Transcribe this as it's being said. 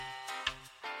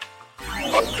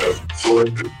Podcast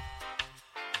selected.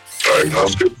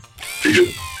 Diagnostic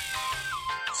begin.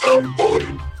 Sound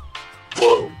quality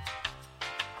low.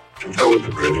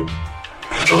 Intelligent rating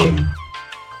done.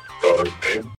 Product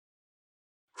name.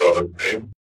 Product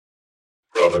name.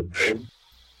 Product name.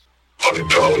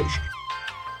 Unacknowledged.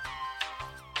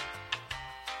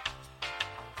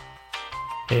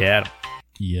 Hey, Adam.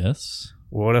 Yes?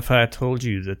 What if I told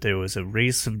you that there was a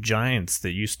race of giants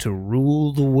that used to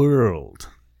rule the world?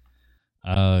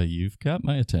 You've got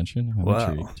my attention. I'm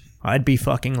intrigued. I'd be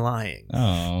fucking lying.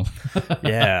 Oh.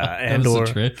 Yeah, and that was or a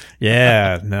trick.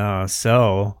 yeah, no.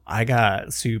 So I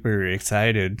got super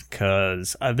excited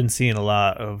because I've been seeing a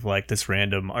lot of like this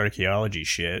random archaeology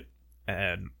shit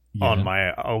and on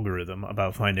my algorithm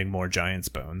about finding more giants'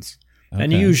 bones. Okay.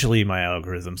 And usually my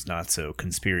algorithm's not so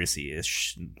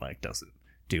conspiracy-ish, like doesn't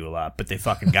do a lot, but they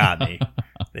fucking got me.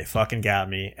 They fucking got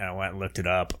me, and I went and looked it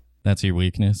up. That's your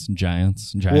weakness? Giant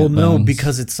well, no, bones?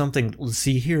 because it's something...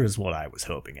 See, here's what I was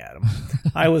hoping, Adam.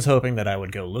 I was hoping that I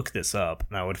would go look this up,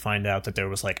 and I would find out that there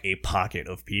was, like, a pocket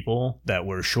of people that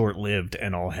were short-lived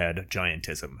and all had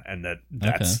giantism, and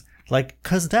that's... Like,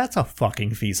 because that's a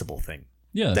fucking feasible thing.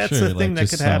 Yeah, that's sure. a thing like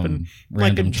that could happen.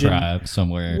 Random like tribe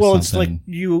somewhere. Well, it's like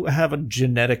you have a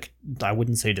genetic, I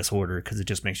wouldn't say disorder because it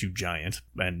just makes you giant.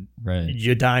 And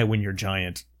you die when you're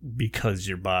giant because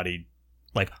your body,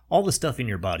 like all the stuff in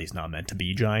your body's not meant to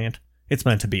be giant. It's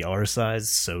meant to be our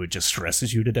size, so it just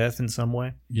stresses you to death in some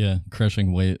way. Yeah,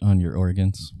 crushing weight on your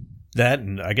organs. That,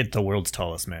 and I get the world's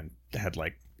tallest man had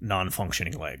like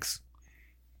non-functioning legs.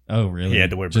 Oh, really? He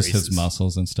had to wear just braces. His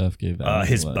muscles and stuff gave out.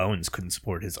 His bones couldn't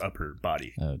support his upper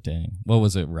body. Oh, dang. What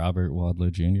was it, Robert Wadlow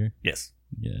Jr.? Yes.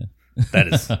 Yeah. That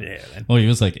is, yeah. Man. Well, he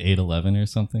was like 8'11" or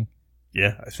something?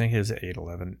 Yeah, I think he was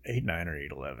 8'11", 8'9"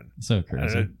 or 8'11". So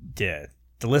crazy. Yeah.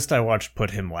 The list I watched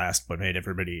put him last, but made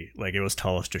everybody, like, it was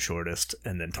tallest to shortest,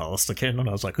 and then tallest again, and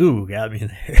I was like, ooh, got me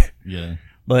there. Yeah.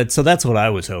 But, so that's what I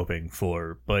was hoping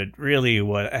for, but really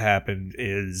what happened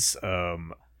is,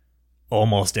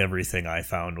 almost everything I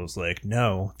found was like,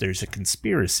 no, there's a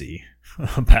conspiracy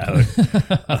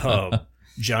about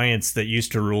giants that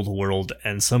used to rule the world,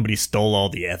 and somebody stole all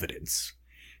the evidence.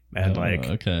 And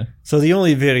okay. So the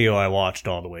only video I watched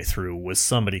all the way through was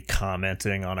somebody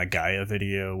commenting on a Gaia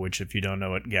video, which if you don't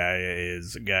know what Gaia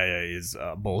is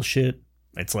bullshit.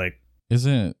 It's like...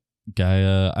 Isn't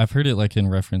Gaia... I've heard it like in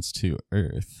reference to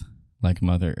Earth, like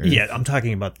Mother Earth. Yeah, I'm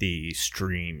talking about the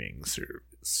streaming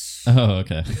service. Oh,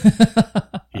 okay.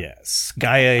 Yes.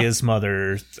 Gaia is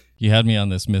Mother Earth. You had me on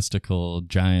this mystical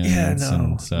giant. Yeah, I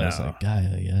was like,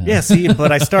 Gaia, yeah. Yeah, see,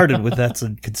 but I started with that's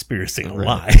a conspiracy, a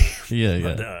lie.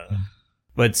 Yeah.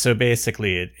 But so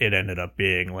basically it ended up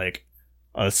being like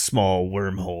a small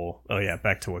wormhole. Oh yeah,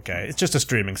 back to what Gaia. It's just a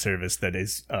streaming service that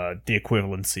is the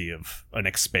equivalency of an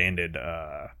expanded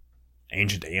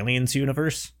Ancient Aliens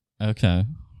universe. Okay.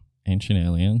 Ancient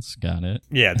Aliens, got it.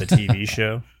 Yeah, the TV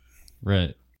show.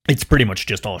 Right. It's pretty much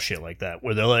just all shit like that,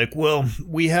 where they're like, well,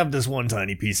 we have this one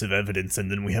tiny piece of evidence, and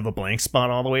then we have a blank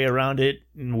spot all the way around it,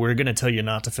 and we're going to tell you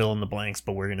not to fill in the blanks,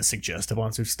 but we're going to suggest a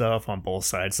bunch of stuff on both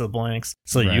sides of the blanks,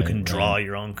 so you can draw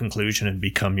your own conclusion and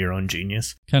become your own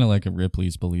genius. Kind of like a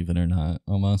Ripley's Believe It or Not,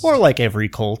 almost. Or like every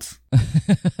cult.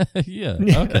 Yeah,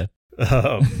 okay.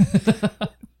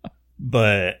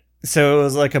 But... So it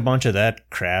was like a bunch of that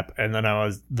crap, and then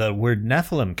the word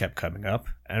Nephilim kept coming up,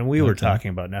 and we were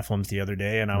talking about Nephilims the other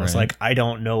day, and I was like, I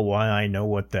don't know why I know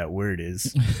what that word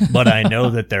is, but I know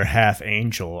that they're half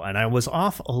angel, and I was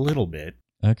off a little bit.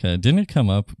 Okay, didn't it come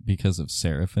up because of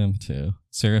Seraphim too?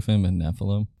 Seraphim and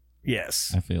Nephilim?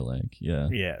 Yes. I feel like, yeah.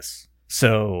 Yes.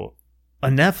 So a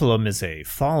Nephilim is a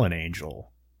fallen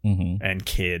angel and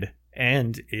kid,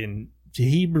 and in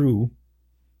Hebrew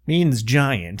means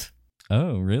giant.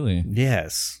 Oh, really?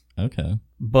 Yes. Okay.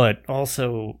 But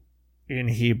also in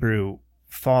Hebrew,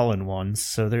 fallen ones,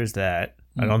 so there's that.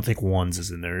 I don't think ones is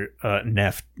in there.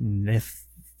 Nepho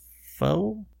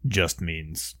just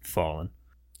means fallen.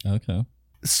 Okay.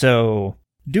 So,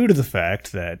 due to the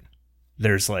fact that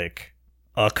there's like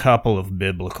a couple of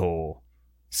biblical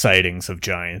sightings of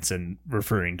giants and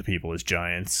referring to people as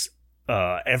giants,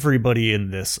 everybody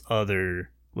in this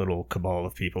other little cabal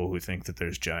of people who think that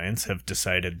there's giants have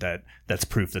decided that that's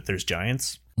proof that there's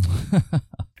giants.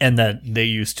 And that they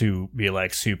used to be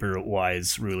like super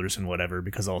wise rulers and whatever,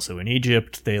 because also in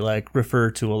Egypt they like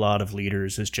refer to a lot of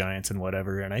leaders as giants and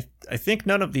whatever, and I think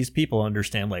none of these people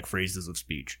understand like phrases of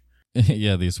speech.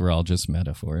 Yeah, these were all just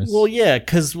metaphors. Well, yeah,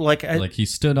 because like he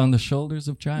stood on the shoulders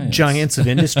of giants. Giants of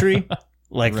industry.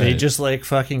 Like they just like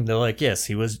fucking, they're like, yes,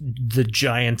 he was the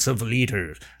giants of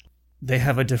leaders. They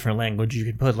have a different language. You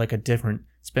can put like a different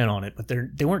spin on it, but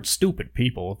they weren't stupid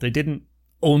people. They didn't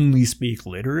only speak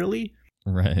literally.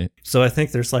 Right. So I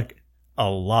think there's like a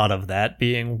lot of that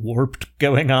being warped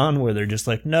going on where they're just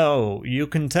like, no, you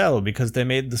can tell because they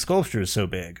made the sculptures so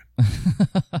big.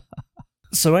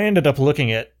 So I ended up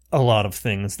looking at a lot of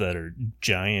things that are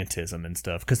giantism and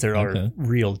stuff because there are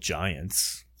real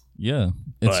giants. Yeah.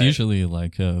 It's usually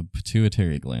like a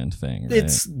pituitary gland thing,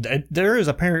 right? There is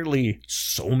apparently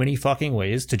so many fucking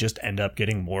ways to just end up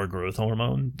getting more growth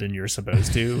hormone than you're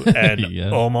supposed to,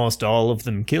 and almost all of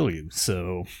them kill you.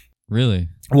 So really?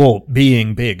 Well,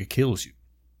 being big kills you.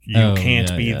 You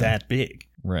can't be that big.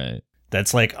 Right.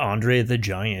 That's like Andre the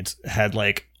Giant had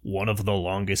like one of the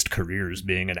longest careers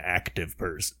being an active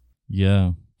person.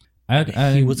 Yeah.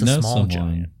 He was a small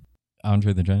giant.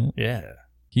 Andre the Giant? Yeah.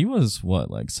 He was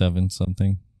what, like 7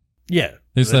 something? Yeah.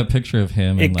 There's that picture of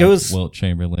him and like Wilt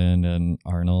Chamberlain and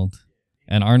Arnold.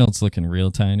 And Arnold's looking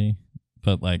real tiny,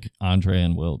 but like Andre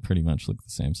and Wilt pretty much look the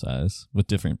same size with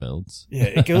different builds. Yeah,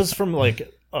 it goes from like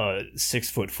a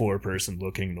 6'4" person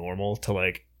looking normal to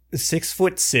like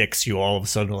 6'6". You all of a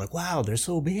sudden are like, wow, they're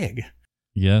so big.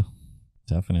 Yeah,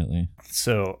 definitely.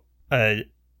 So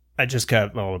I just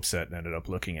got all upset and ended up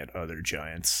looking at other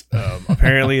giants.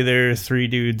 Apparently there are 3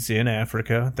 dudes in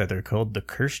Africa that they're called the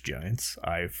Cursed Giants.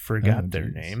 I forgot their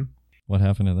name. What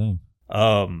happened to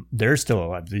them? They're still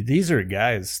alive. These are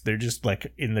guys. They're just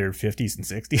like in their 50s and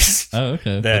 60s. Oh,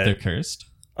 okay. But they're cursed?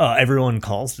 Everyone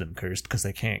calls them cursed because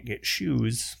they can't get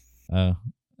shoes. Oh.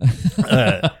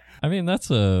 I mean,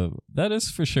 that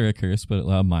is for sure a curse, but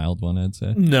a mild one, I'd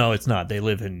say. No, it's not. They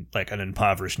live in like an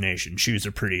impoverished nation. Shoes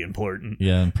are pretty important.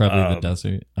 Yeah, and probably the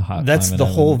desert. That's the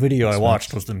whole video I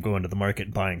watched was them going to the market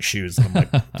and buying shoes. And I'm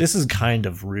like, this is kind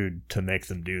of rude to make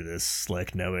them do this,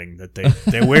 like knowing that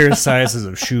they wear sizes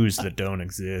of shoes that don't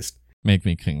exist. Make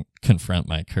me confront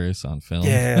my curse on film.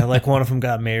 Yeah, like one of them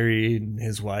got married and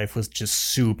his wife was just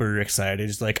super excited.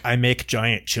 She's like, I make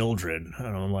giant children.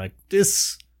 And I'm like,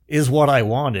 this is what I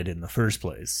wanted in the first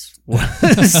place.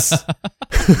 It's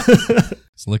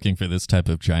looking for this type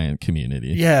of giant community.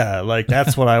 Yeah, like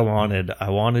that's what I wanted.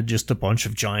 I wanted just a bunch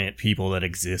of giant people that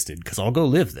existed because I'll go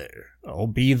live there. I'll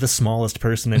be the smallest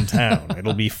person in town.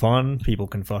 It'll be fun. People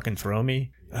can fucking throw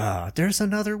me. There's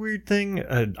another weird thing.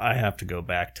 I have to go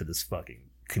back to this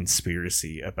fucking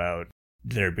conspiracy about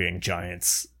there being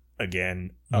giants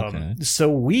again. Okay.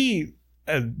 So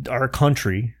our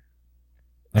country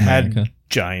America had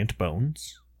giant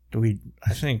bones.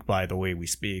 I think by the way we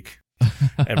speak,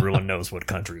 everyone knows what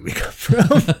country we come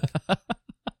from.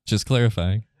 Just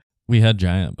clarifying. We had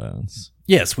giant bones.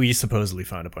 Yes, we supposedly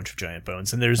found a bunch of giant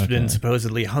bones, and there's been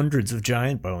supposedly hundreds of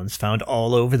giant bones found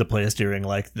all over the place during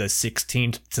like the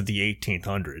 16th to the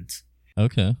 1800s.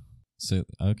 Okay. So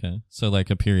like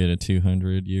a period of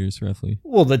 200 years roughly.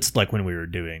 Well, that's like when we were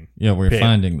doing. Yeah, we're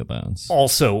finding the bones.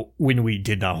 Also, when we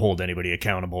did not hold anybody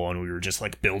accountable and we were just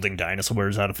like building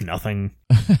dinosaurs out of nothing.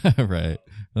 Right.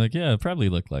 Like, yeah, it probably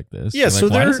looked like this. Yeah, so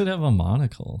why does it have a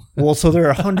monocle? Well, so there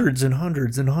are hundreds and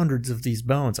hundreds and hundreds of these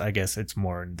bones. I guess it's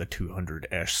more in the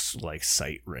 200-ish like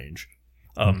site range.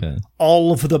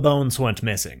 All of the bones went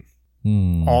missing.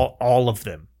 All of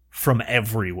them from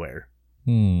everywhere.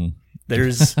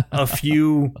 There's a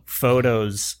few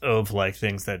photos of like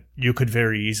things that you could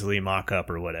very easily mock up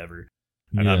or whatever.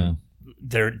 And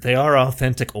they are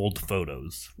authentic old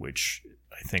photos, which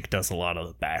I think does a lot of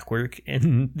the back work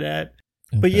in that.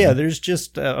 Okay. But yeah, there's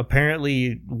just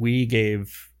apparently we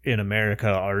gave in America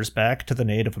ours back to the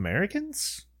Native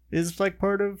Americans is like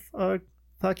part of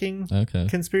fucking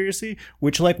conspiracy.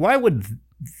 Which like why would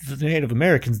the Native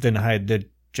Americans then hide the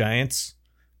giants?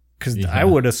 Because I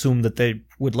would assume that they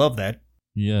would love that.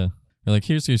 Yeah. They're like,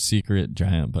 here's your secret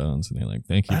giant bones. And they're like,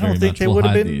 thank you very much. We'll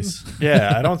hide these.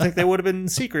 Yeah, I don't think they would have been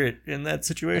secret in that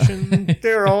situation.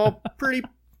 They're all pretty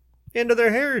into their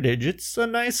heritage. It's a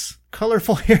nice,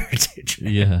 colorful heritage.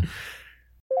 Man. Yeah.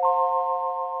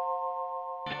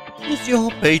 Is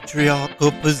your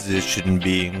patriarchal position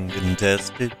being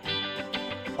contested?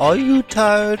 Are you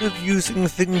tired of using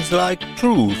things like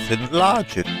truth and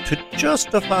logic to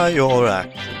justify your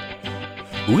actions?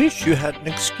 Wish you had an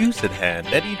excuse at hand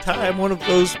any time one of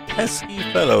those pesky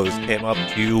fellows came up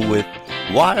to you with,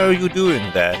 "Why are you doing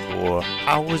that?" or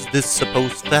 "How is this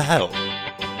supposed to help?"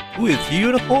 With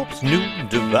Unicorp's new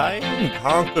Divide and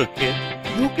Conquer kit,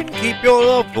 you can keep your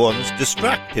loved ones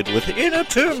distracted with inner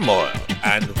turmoil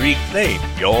and reclaim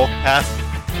your castle.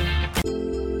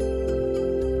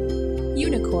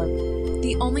 Unicorp,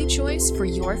 the only choice for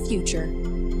your future.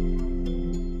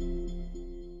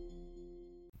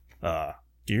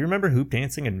 Do you remember hoop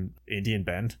dancing in Indian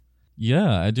Bend?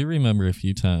 Yeah, I do remember a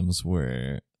few times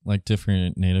where like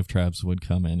different native tribes would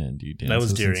come in and do dances. That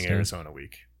was during Arizona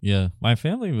Week. Yeah, my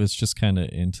family was just kind of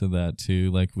into that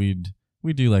too. Like we'd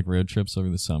do like road trips over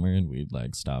the summer, and we'd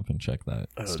like stop and check that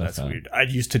stuff that's out. weird. I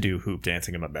used to do hoop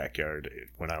dancing in my backyard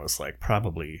when I was like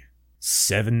probably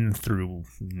 7 through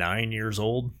 9 years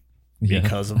old.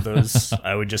 Because of those,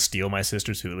 I would just steal my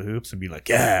sister's hula hoops and be like,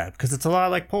 yeah, because it's a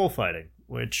lot like pole fighting,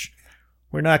 which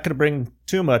we're not going to bring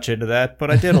too much into that,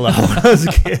 but I did a lot when I was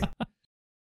a kid.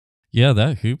 Yeah,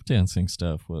 that hoop dancing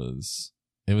stuff was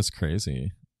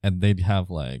crazy. And they'd have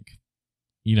like,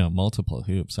 multiple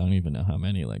hoops. I don't even know how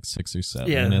many, like 6 or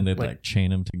 7. Yeah, and they'd like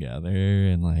chain them together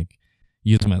and like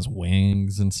use them as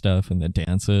wings and stuff in the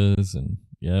dances. And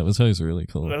yeah, it was always really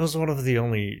cool. That was one of the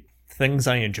only things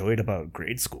I enjoyed about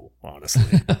grade school,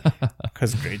 honestly,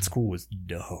 because grade school was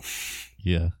dumb.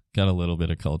 Yeah, got a little bit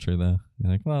of culture though. You're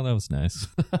like, well, that was nice.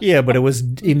 Yeah, but it was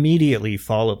immediately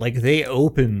followed. Like they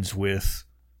opened with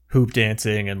hoop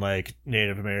dancing and like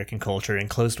Native American culture, and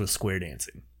closed with square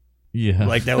dancing. Yeah,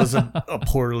 like that was a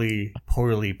poorly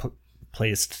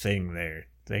placed thing there.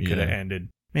 They could have ended.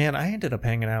 Man, I ended up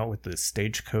hanging out with the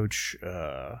stagecoach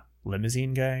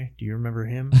limousine guy. Do you remember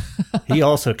him? He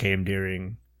also came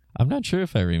during. I'm not sure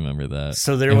if I remember that.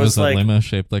 So there was a like limo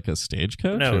shaped like a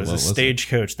stagecoach? No, it was a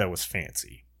stagecoach that was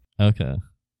fancy. Okay.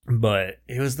 But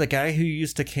it was the guy who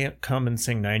used to come and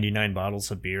sing 99 bottles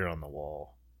of beer on the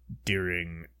wall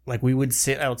during, like, we would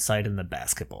sit outside in the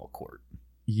basketball court.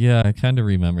 Yeah, I kind of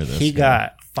remember this. He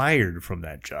got fired from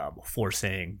that job for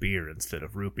saying beer instead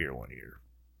of root beer one year.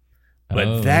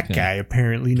 But that guy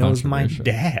apparently knows my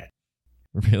dad.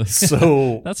 Really?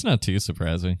 So that's not too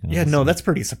surprising. Honestly. Yeah, no, that's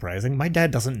pretty surprising. My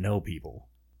dad doesn't know people.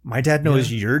 My dad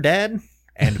knows your dad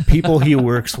and people he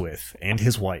works with and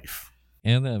his wife.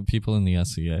 And the people in the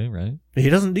SCA, right? He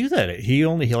doesn't do that. He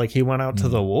went out to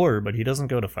the war, but he doesn't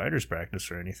go to fighters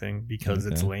practice or anything because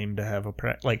it's lame to have a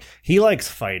like he likes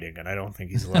fighting, and I don't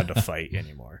think he's allowed to fight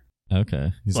anymore.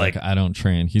 Okay. He's like, I don't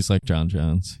train. He's like John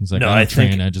Jones. He's like, no, I don't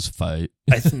train, I just fight.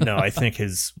 I think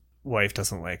his wife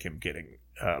doesn't like him getting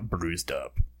bruised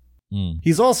up.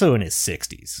 He's also in his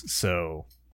 60s, so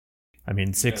I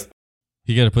mean,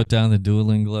 you got to put down the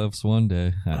dueling gloves one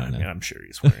day. I mean, I'm sure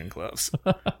he's wearing gloves.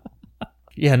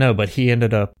 Yeah, no, but he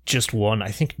ended up just one, I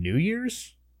think, New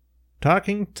Year's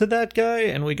talking to that guy,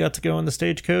 and we got to go in the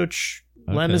stagecoach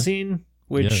limousine,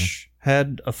 which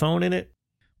had a phone in it.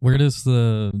 Where does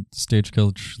the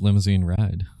stagecoach limousine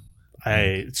ride?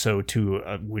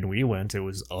 When we went, it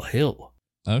was a hill.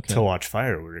 Okay. To watch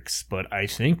fireworks, but I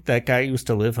think that guy used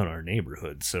to live in our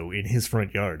neighborhood, so in his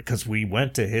front yard, because we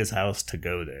went to his house to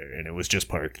go there, and it was just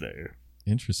parked there.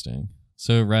 Interesting.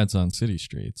 So it rides on city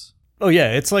streets. Oh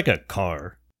yeah, it's like a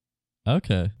car.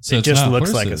 Okay. So it just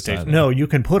looks like a stage. No, you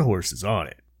can put horses on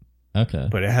it. Okay.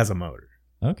 But it has a motor.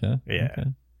 Okay. Yeah. Okay.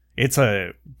 It's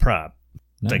a prop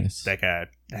nice. that guy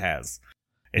has.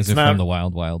 Is it from the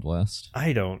Wild Wild West?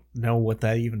 I don't know what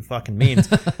that even fucking means.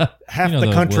 Half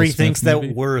the country thinks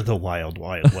that we're the Wild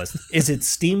Wild West. Is it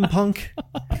steampunk?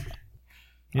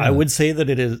 Yeah. I would say that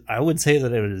it is. I would say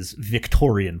that it is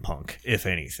Victorian punk, if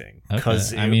anything.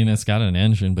 Because I mean, it's got an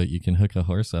engine, but you can hook a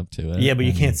horse up to it. Yeah, but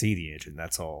you can't see the engine.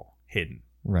 That's all hidden.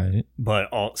 Right.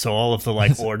 But all of the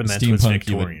like ornaments was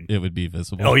Victorian. It would be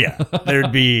visible. Oh yeah,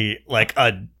 there'd be like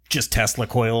a just Tesla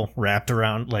coil wrapped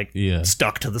around, like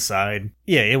stuck to the side.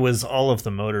 Yeah, it was all of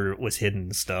the motor was hidden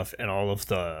and stuff, and all of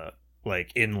the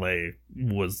like inlay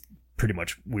was pretty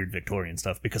much weird Victorian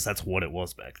stuff because that's what it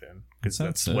was back then. Because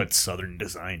that's what Southern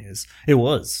design is. It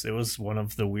was one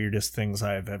of the weirdest things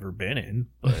I've ever been in.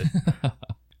 But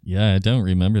yeah, I don't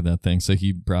remember that thing. So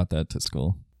he brought that to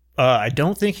school. I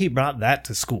don't think he brought that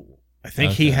to school. I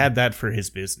think he had that for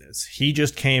his business. He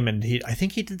just came and I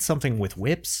think he did something with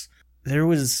whips.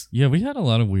 Yeah, we had a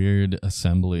lot of weird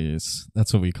assemblies.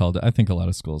 That's what we called it. I think a lot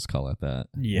of schools call it that.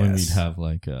 Yes. When we'd have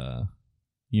like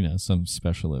some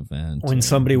special event. When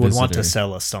somebody would want to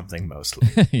sell us something mostly.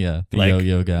 Yeah, the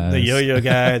yo-yo guys. The yo-yo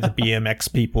guy, the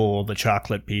BMX people, the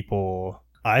chocolate people.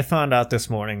 I found out this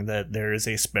morning that there is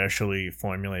a specially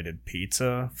formulated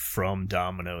pizza from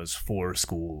Domino's for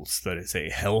schools that is a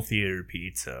healthier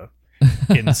pizza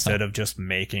instead of just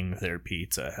making their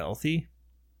pizza healthy.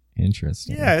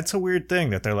 Interesting. Yeah, it's a weird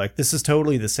thing that they're like, this is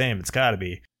totally the same. It's got to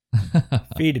be.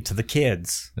 Feed it to the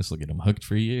kids. This will get them hooked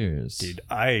for years. Dude,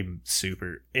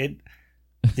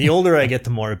 the older I get, the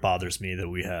more it bothers me that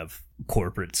we have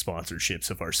corporate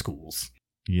sponsorships of our schools.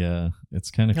 Yeah,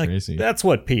 it's kind of crazy. That's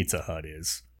what Pizza Hut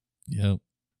is. Yep,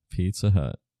 Pizza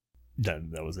Hut.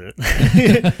 That was it.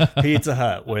 Pizza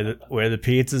Hut, where the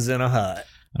pizza's in a hut.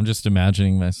 I'm just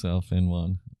imagining myself in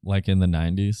one, like in the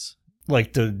 90s.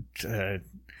 Like Pizza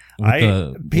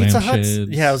Huts.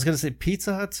 Yeah, I was gonna say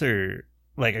Pizza Huts are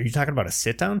like. Are you talking about a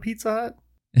sit-down Pizza Hut?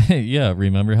 Yeah,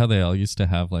 remember how they all used to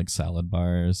have like salad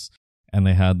bars and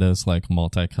they had those like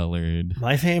multicolored.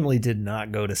 My family did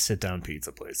not go to sit-down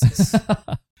pizza places.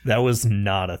 That was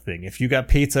not a thing. If you got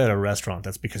pizza at a restaurant,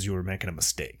 that's because you were making a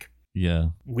mistake. Yeah.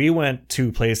 We went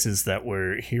to places that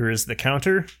were, here is the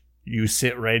counter. You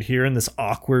sit right here in this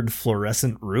awkward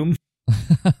fluorescent room.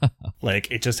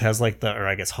 Like, it just has like the, or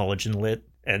I guess halogen lit.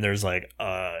 And there's like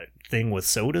a thing with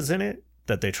sodas in it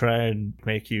that they try and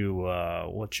make you,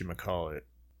 whatchamacallit,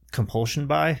 compulsion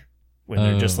buy. When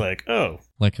they're just like, oh.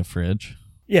 Like a fridge?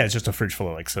 Yeah, it's just a fridge full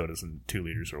of like sodas and 2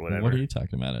 liters or whatever. What are you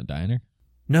talking about, a diner?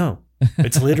 No.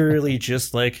 It's literally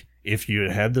just like if you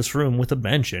had this room with a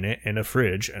bench in it and a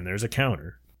fridge and there's a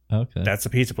counter. Okay. That's a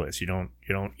pizza place. You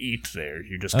don't eat there.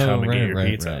 You just come and get your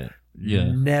pizza. Right.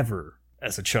 Yeah. Never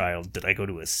as a child did I go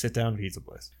to a sit-down pizza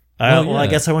place. Well, I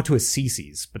guess I went to a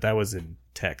Cece's, but that was in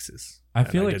Texas. I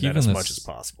feel like even as much as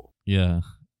possible. Yeah.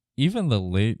 Even the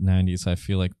late 90s, I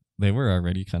feel like they were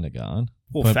already kind of gone.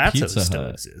 Well, Fatso's still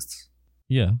exists.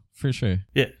 Yeah, for sure.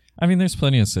 Yeah. I mean, there's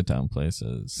plenty of sit-down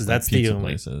places. So that's the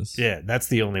only places. Yeah, that's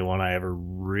the only one I ever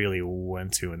really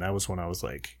went to, and that was when I was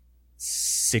like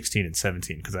 16 and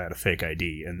 17 because I had a fake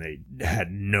ID, and they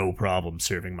had no problem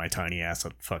serving my tiny ass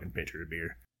a fucking pitcher of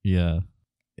beer. Yeah,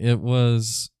 it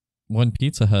was when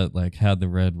Pizza Hut like had the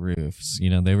red roofs. You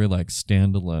know, they were like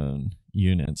standalone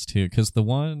units too, because the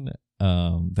one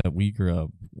that we grew up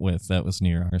with that was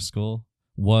near our school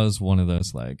was one of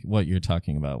those like what you're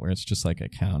talking about where it's just like a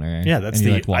counter. Yeah, that's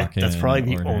that's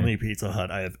probably the only Pizza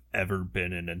Hut I have ever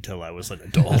been in until I was an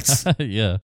adult.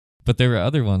 Yeah, but there were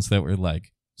other ones that were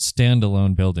like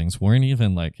standalone buildings, weren't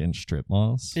even like in strip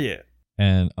malls. Yeah,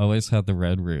 and always had the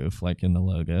red roof like in the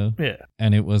logo. Yeah,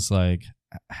 and it was like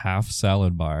half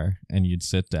salad bar, and you'd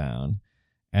sit down,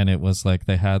 and it was like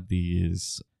they had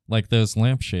these. Like those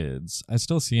lampshades, I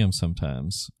still see them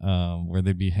sometimes, where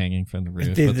they'd be hanging from the roof,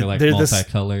 but they're like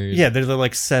multicolored. They're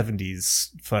like 70s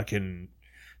fucking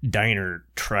diner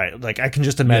like I can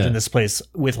just imagine this place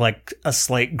with like a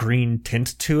slight green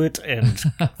tint to it and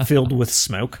filled with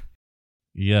smoke.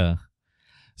 Yeah.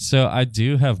 So I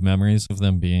do have memories of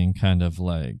them being kind of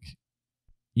like,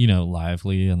 you know,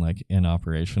 lively and like in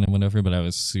operation and whatever, but I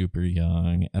was super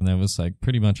young, and that was like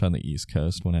pretty much on the East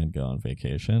Coast when I'd go on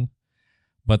vacation.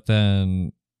 But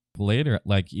then later,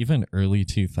 like even early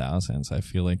 2000s, I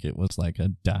feel like it was like a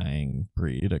dying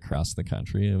breed across the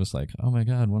country. It was like, oh my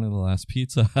God, one of the last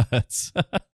Pizza Huts.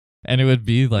 And it would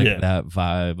be like that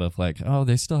vibe of like, oh,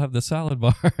 they still have the salad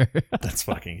bar. That's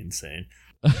fucking insane.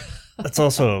 That's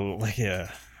also like,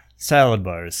 salad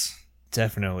bars.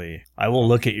 Definitely. I will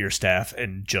look at your staff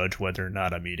and judge whether or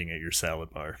not I'm eating at your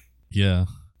salad bar. Yeah.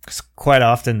 Because quite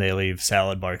often they leave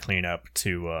salad bar cleanup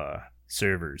to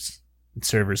servers. And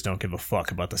servers don't give a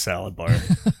fuck about the salad bar.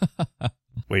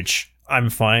 Which I'm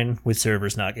fine with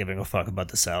servers not giving a fuck about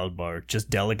the salad bar. Just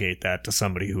delegate that to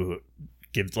somebody who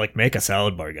make a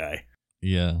salad bar guy.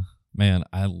 Yeah. Man,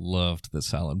 I loved the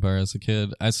salad bar as a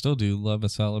kid. I still do love a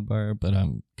salad bar, but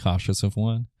I'm cautious of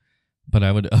one. But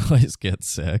I would always get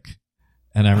sick.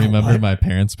 And I remember my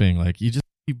parents being like, you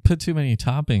put too many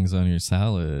toppings on your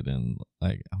salad, and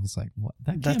like I was like, what?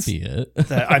 That can't be it.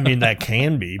 That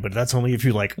can be, but that's only if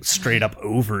you like straight up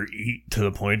overeat to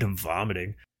the point of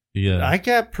vomiting. Yeah, I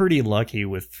got pretty lucky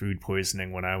with food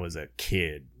poisoning when I was a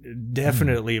kid.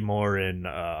 Definitely more in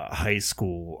high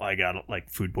school. I got like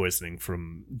food poisoning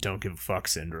from don't give a fuck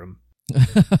syndrome.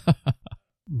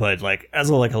 But like as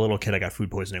a little kid, I got food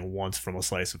poisoning once from a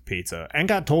slice of pizza and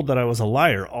got told that I was a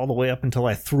liar all the way up until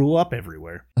I threw up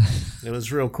everywhere. It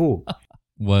was real cool.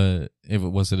 What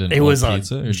was it? It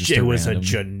was a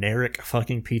generic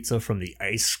fucking pizza from the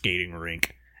ice skating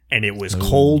rink, and it was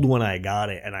cold when I got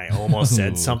it, and I almost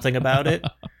said something about it.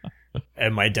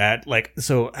 And my dad,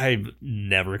 so I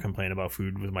never complain about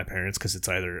food with my parents because it's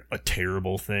either a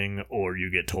terrible thing or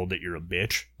you get told that you're a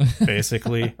bitch,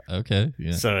 basically. Okay,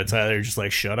 yeah. So it's either just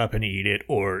like shut up and eat it,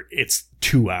 or it's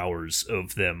 2 hours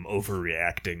of them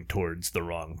overreacting towards the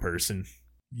wrong person.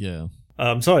 Yeah.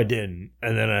 So I didn't,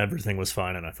 and then everything was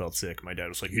fine, and I felt sick. My dad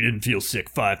was like, "You didn't feel sick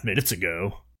 5 minutes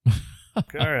ago."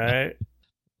 All right.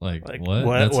 Like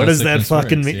what? What does that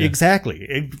fucking mean? Yeah.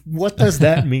 Exactly. What does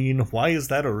that mean? Why is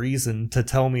that a reason to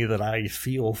tell me that I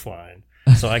feel fine?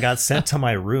 So I got sent to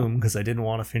my room because I didn't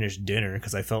want to finish dinner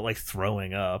because I felt like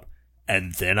throwing up.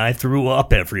 And then I threw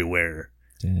up everywhere.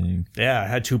 Dang. Yeah, I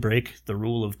had to break the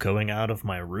rule of going out of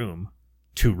my room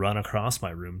to run across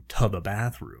my room to the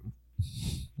bathroom.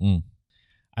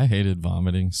 I hated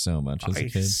vomiting so much as a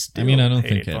kid. I mean, I don't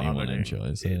think anyone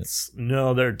enjoys it.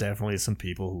 No, there are definitely some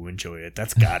people who enjoy it.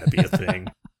 That's got to be a thing.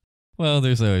 Well,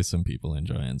 there's always some people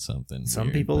enjoying something.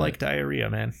 Some people like diarrhea,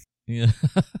 man. Yeah.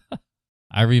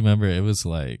 I remember it was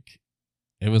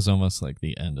almost like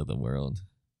the end of the world.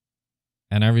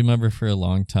 And I remember for a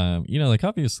long time, like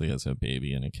obviously as a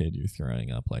baby and a kid, you're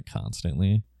throwing up like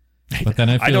constantly. But then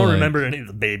I don't like, remember any of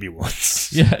the baby ones.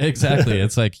 Yeah, exactly.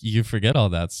 It's like you forget all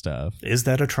that stuff. Is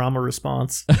that a trauma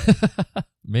response?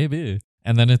 Maybe.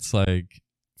 And then it's like,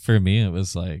 for me, it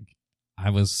was like, I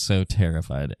was so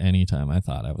terrified anytime I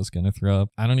thought I was going to throw up.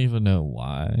 I don't even know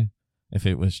why. If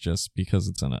it was just because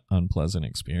it's an unpleasant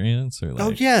experience or like... Oh,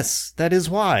 yes, that is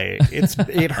why.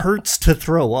 It hurts to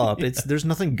throw up. There's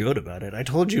nothing good about it. I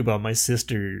told you about my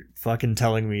sister fucking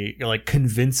telling me, like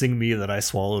convincing me that I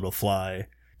swallowed a fly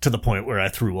to the point where I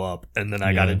threw up, and then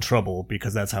I got in trouble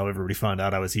because that's how everybody found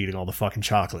out I was eating all the fucking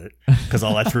chocolate, because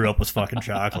all I threw up was fucking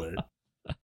chocolate.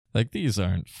 Like, these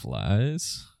aren't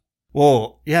flies.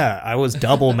 Well, yeah, I was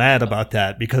double mad about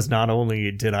that because not only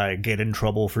did I get in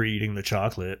trouble for eating the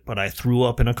chocolate, but I threw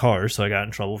up in a car, so I got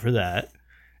in trouble for that.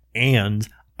 And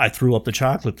I threw up the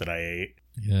chocolate that I ate.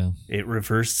 Yeah. It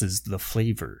reverses the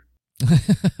flavor.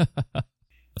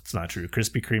 It's not true.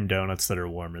 Krispy Kreme donuts that are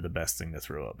warm are the best thing to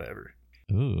throw up ever.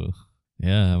 Ooh.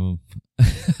 Yeah.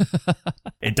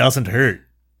 It doesn't hurt.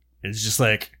 It's just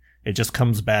like... It just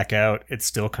comes back out. It's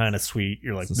still kind of sweet.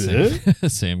 You're like,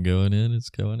 same going in, it's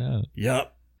going out.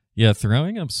 Yep. Yeah,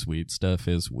 throwing up sweet stuff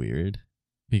is weird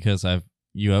because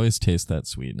you always taste that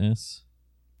sweetness.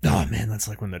 Oh man, that's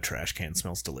like when the trash can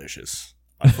smells delicious.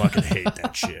 I fucking hate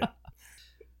that shit.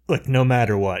 Like no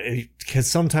matter what, because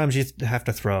sometimes you have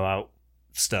to throw out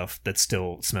stuff that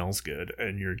still smells good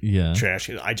and your trash.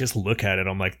 I just look at it,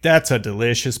 I'm like, that's a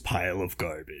delicious pile of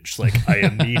garbage. Like I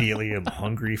immediately am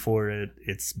hungry for it.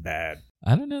 It's bad.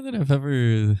 I don't know that I've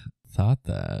ever thought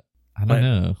that. I don't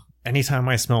know. Anytime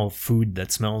I smell food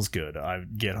that smells good, I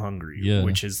get hungry,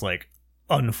 which is like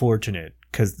unfortunate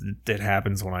because it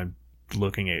happens when I'm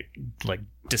looking at like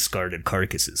discarded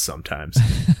carcasses sometimes.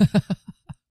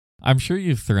 I'm sure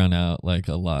you've thrown out like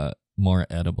a lot more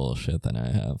edible shit than I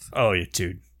have. Oh, yeah,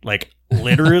 dude. Like,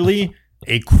 literally,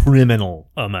 a criminal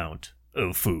amount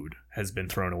of food has been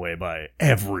thrown away by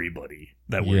everybody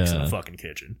that works in a fucking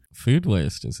kitchen. Food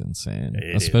waste is insane,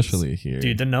 especially here.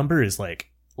 Dude, the number is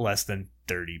like less than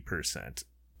 30%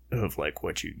 of like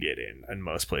what you get in, and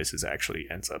most places actually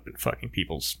ends up in fucking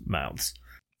people's mouths.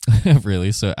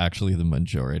 Really? So actually the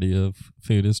majority of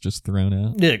food is just thrown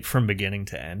out? Yeah, from beginning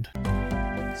to end.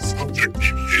 Subject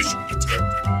deviation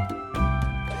detected.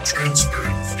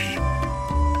 Transferring feed.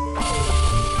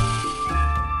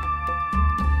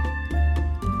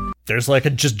 There's like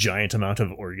a just giant amount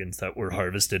of organs that were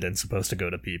harvested and supposed to go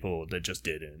to people that just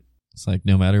didn't. It's like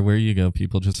no matter where you go,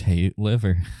 people just hate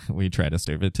liver. We try to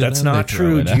serve it to That's them. That's not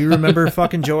true. Do you remember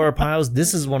fucking Joe Arpaio's?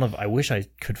 This is one of... I wish I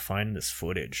could find this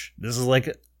footage. This is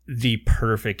like the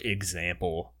perfect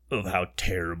example of how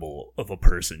terrible of a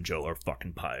person Joe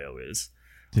Arpaio is.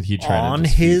 Did he try on to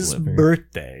just his eat liver?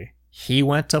 Birthday? He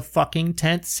went to fucking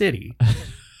Tent City.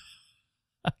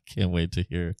 I can't wait to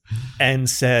hear. And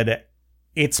said,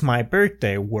 "It's my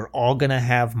birthday. We're all gonna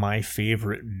have my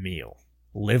favorite meal: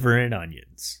 liver and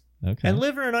onions." Okay. And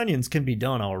liver and onions can be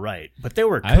done all right, but they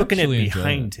were cooking it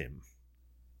behind him.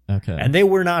 Okay. And they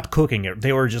were not cooking it.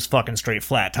 They were just fucking straight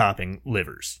flat topping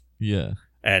livers. Yeah.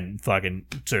 And fucking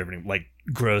serving like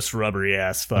gross rubbery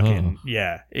ass fucking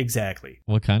yeah, exactly.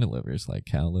 What kind of livers? Like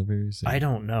cow livers? I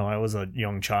don't know. I was a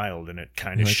young child and it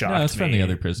kind of shocked me. No, it's from the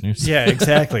other prisoners. Yeah,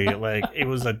 exactly. Like it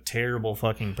was a terrible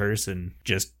fucking person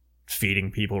just feeding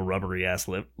people rubbery ass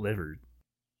liver.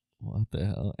 What the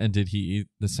hell? And did he eat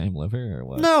the same liver or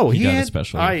what? No, he got a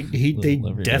special. They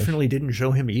definitely didn't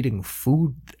show him eating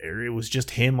food there. It was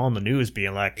just him on the news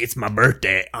being like, "It's my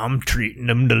birthday. I'm treating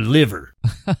him to liver."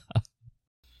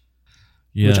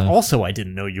 Yeah. Which also I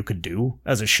didn't know you could do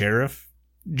as a sheriff.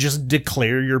 Just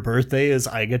declare your birthday as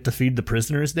I get to feed the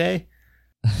prisoners day.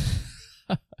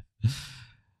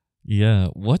 Yeah.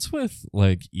 What's with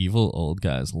like evil old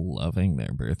guys loving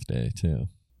their birthday too?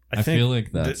 I feel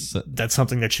like that's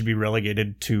something that should be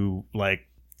relegated to like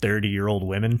 30-year-old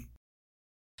women.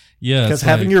 Yeah. Because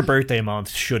having your birthday month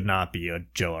should not be a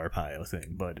Joe Arpaio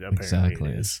thing, but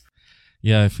apparently it is.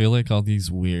 Yeah, I feel like all these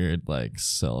weird, like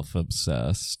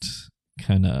self-obsessed,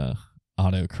 kind of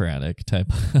autocratic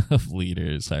type of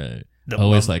leaders are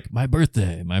always like, my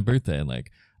birthday, and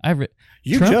like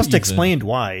you Trump just explained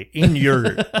why in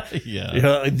your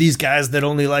these guys that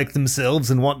only like themselves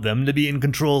and want them to be in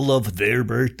control of their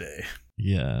birthday.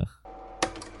 Yeah.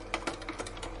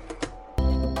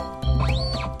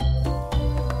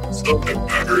 Subject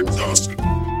matter exhausted.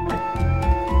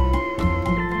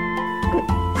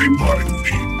 Replotting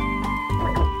feed.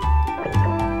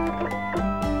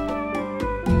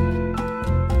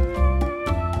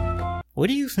 What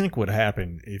do you think would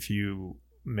happen if you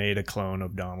made a clone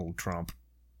of Donald Trump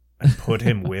and put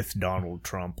him with Donald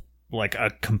Trump? Like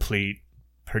a complete...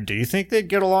 Do you think they'd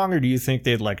get along, or do you think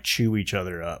they'd like chew each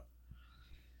other up?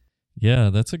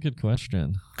 Yeah, that's a good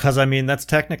question. Because, I mean, that's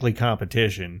technically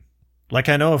competition. Like,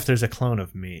 I know if there's a clone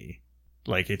of me,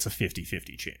 like, it's a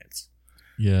 50-50 chance.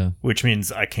 Yeah. Which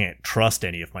means I can't trust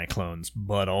any of my clones,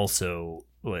 but also,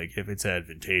 like, if it's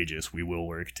advantageous, we will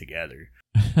work together.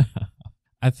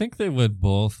 I think they would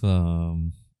both,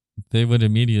 they would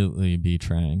immediately be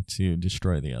trying to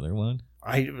destroy the other one.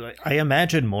 I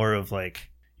imagine more of,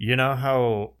 like, you know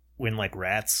how when, like,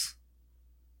 rats,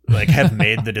 like, have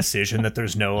made the decision that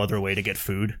there's no other way to get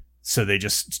food, so they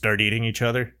just start eating each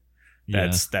other?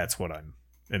 That's what I'm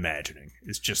imagining.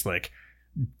 It's just, like,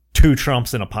 two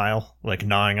Trumps in a pile, like,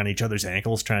 gnawing on each other's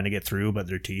ankles, trying to get through, but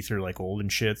their teeth are, like, old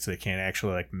and shit, so they can't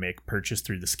actually, like, make purchase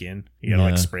through the skin. You gotta,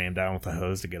 like, spray them down with a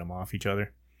hose to get them off each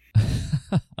other.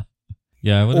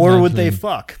 Yeah, I would or imagine, would they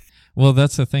fuck? Well,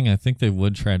 that's the thing. I think they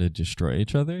would try to destroy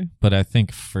each other, but I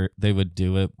think they would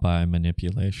do it by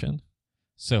manipulation.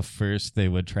 So first they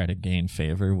would try to gain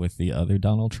favor with the other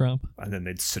Donald Trump. And then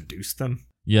they'd seduce them?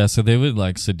 Yeah, so they would,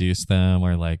 like, seduce them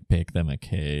or, like, bake them a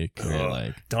cake or,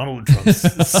 like... Donald Trump's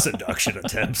seduction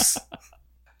attempts.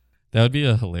 That would be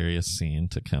a hilarious scene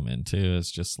to come into.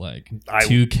 It's just, like,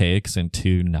 two cakes and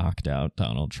two knocked out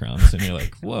Donald Trumps. And you're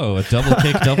like, whoa, a double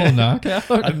cake, double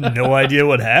knockout? I have no idea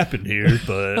what happened here,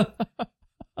 but...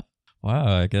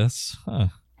 Wow, I guess. Huh.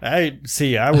 I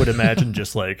would imagine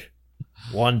just, like,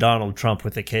 one Donald Trump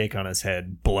with a cake on his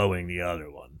head blowing the other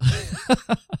one.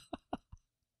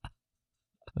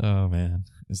 Oh, man.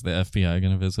 Is the FBI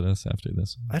going to visit us after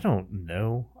this? I don't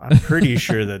know. I'm pretty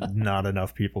sure that not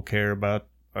enough people care about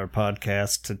our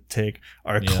podcast to take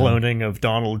our cloning of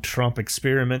Donald Trump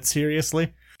experiment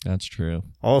seriously. That's true.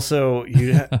 Also,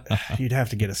 you'd have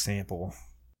to get a sample.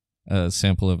 A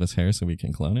sample of his hair so we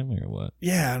can clone him, or what?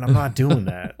 Yeah, and I'm not doing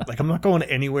that. Like, I'm not going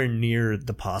anywhere near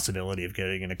the possibility of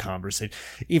getting in a conversation.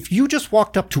 If you just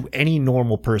walked up to any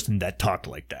normal person that talked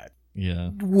like that,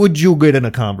 would you get in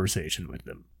a conversation with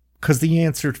them? Because the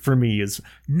answer for me is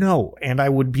no, and I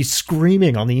would be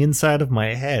screaming on the inside of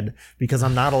my head because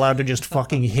I'm not allowed to just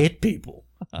fucking hit people.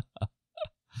 Do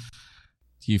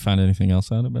you find anything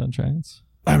else out about giants?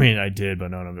 I mean, I did, but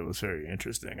none of it was very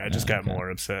interesting. I just got more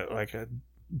upset. Like,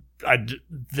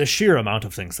 the sheer amount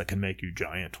of things that can make you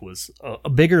giant was a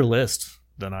bigger list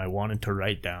than I wanted to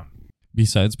write down.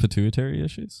 Besides pituitary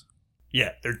issues?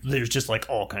 Yeah, there's just, like,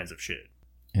 all kinds of shit.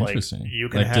 Interesting. Like, you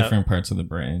can have different parts of the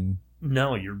brain.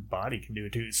 No, your body can do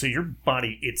it too. So your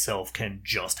body itself can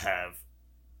just have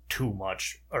too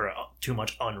much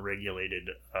unregulated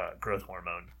growth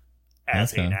hormone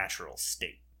as a natural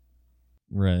state.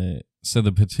 Right. So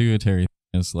the pituitary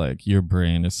is like your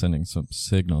brain is sending some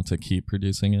signal to keep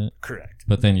producing it. Correct.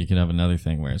 But then you can have another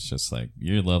thing where it's just like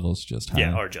your level's just high.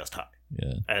 Yeah, are just high.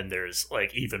 Yeah. And there's,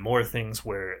 like, even more things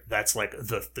where that's, like,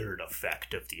 the third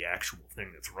effect of the actual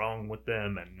thing that's wrong with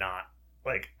them, and not,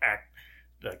 like,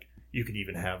 you could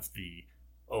even have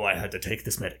I had to take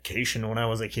this medication when I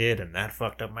was a kid, and that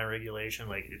fucked up my regulation.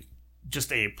 Like, it's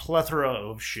just a plethora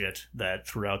of shit that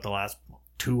throughout the last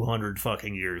 200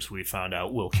 fucking years we found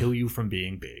out will kill you from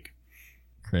being big.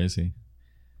 Crazy.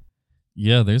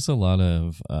 Yeah, there's a lot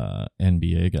of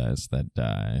NBA guys that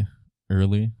die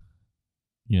early,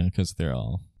 because they're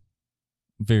all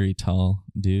very tall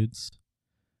dudes.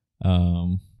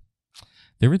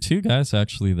 There were two guys,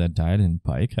 actually, that died in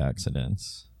bike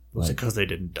accidents. Was it because they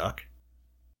didn't duck?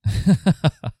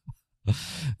 That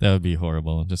would be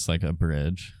horrible. Just like a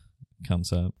bridge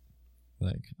comes up.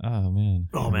 Like, oh man.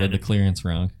 I read the clearance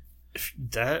wrong.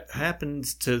 That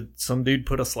happens to some dude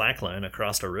put a slack line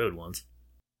across a road once.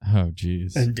 Oh,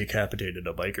 jeez. And decapitated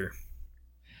a biker.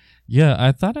 Yeah,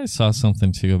 I thought I saw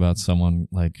something too about someone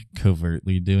like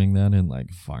covertly doing that in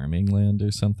like farming land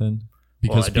or something.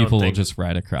 Because people will just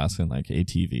ride across in, like,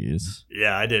 ATVs.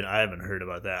 Yeah, I haven't heard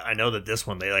about that. I know that this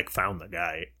one, they, like, found the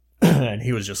guy, and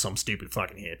he was just some stupid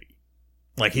fucking hippie.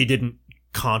 Like, he didn't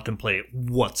contemplate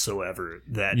whatsoever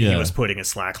that he was putting a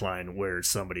slack line where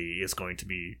somebody is going to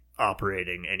be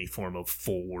operating any form of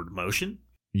forward motion.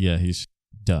 Yeah, he's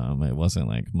dumb. It wasn't,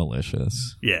 like,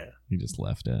 malicious. Yeah. He just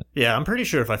left it. Yeah, I'm pretty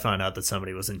sure if I found out that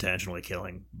somebody was intentionally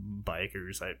killing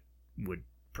bikers, I would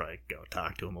probably go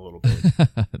talk to him a little bit.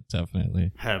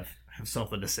 Definitely. Have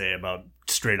something to say about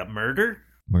straight up murder?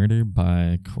 Murder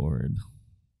by cord.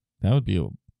 That would be a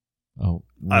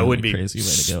really crazy way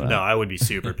to go out. No, I would be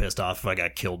super pissed off if I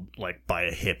got killed, like, by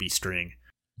a hippie string.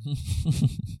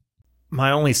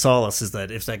 My only solace is that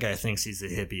if that guy thinks he's a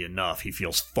hippie enough, he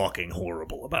feels fucking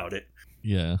horrible about it.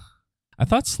 Yeah. I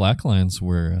thought slacklines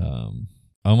were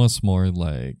almost more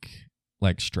like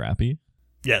strappy.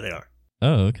 Yeah, they are.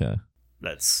 Oh, okay.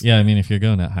 That's Yeah, I mean, if you're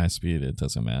going at high speed, it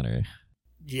doesn't matter.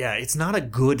 Yeah, it's not a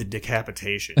good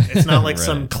decapitation. It's not like Right.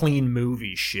 some clean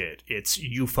movie shit. It's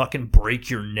you fucking break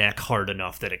your neck hard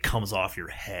enough that it comes off your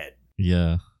head.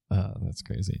 Yeah. Oh, that's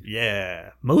crazy. Yeah,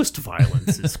 most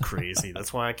violence is crazy.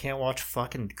 That's why I can't watch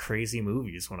fucking crazy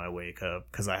movies when I wake up,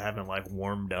 because I haven't like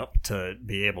warmed up to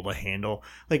be able to handle.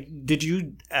 Like, did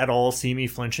you at all see me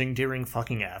flinching during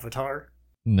fucking Avatar?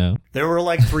 No. There were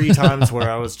like 3 times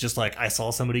where I was just like, I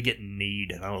saw somebody get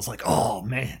kneed, and I was like, oh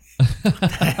man.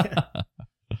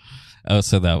 Oh,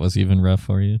 so that was even rough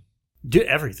for you? Do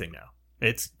everything now.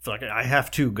 It's fucking. I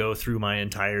have to go through my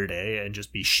entire day and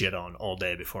just be shit on all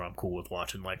day before I'm cool with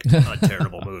watching like a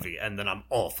terrible movie, and then I'm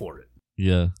all for it.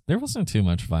 Yeah. There wasn't too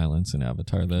much violence in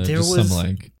Avatar, though. There Just was- some,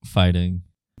 like, fighting.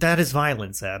 That is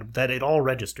violence, Adam. That it all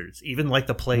registers. Even like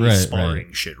the play Right,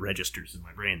 sparring shit registers in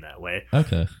my brain that way.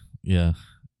 Okay. Yeah.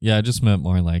 Yeah, I just meant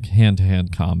more like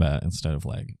hand-to-hand combat instead of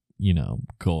like,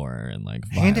 gore and like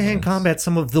Hand-to-hand violence. combat,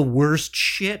 some of the worst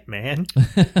shit, man.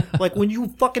 Like when you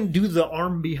fucking do the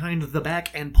arm behind the back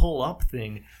and pull up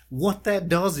thing, what that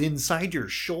does inside your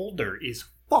shoulder is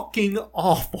fucking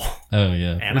awful. Oh,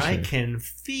 yeah. And for I sure. can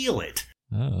feel it.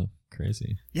 Oh,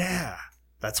 crazy. Yeah.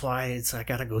 That's why I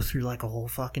gotta go through like a whole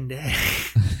fucking day.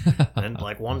 And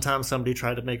like one time somebody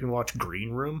tried to make me watch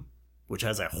Green Room, which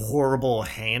has a horrible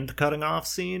hand cutting off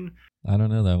scene. I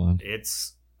don't know that one.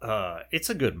 It's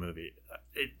a good movie.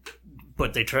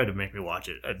 But they tried to make me watch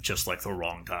it at just like the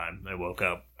wrong time. I woke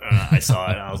up, I saw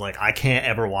it, and I was like, I can't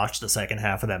ever watch the second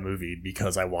half of that movie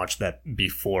because I watched that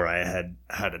before I had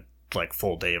a like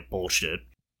full day of bullshit.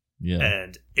 Yeah.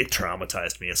 And it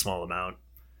traumatized me a small amount.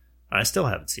 I still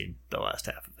haven't seen the last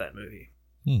half of that movie.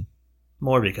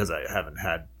 More because I haven't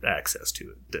had access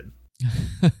to it than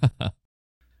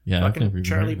Yeah. I've never fucking even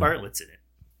Charlie heard of it. Bartlett's in it.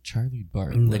 Charlie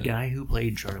Bartlett. The guy who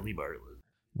played Charlie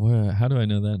Bartlett. How do I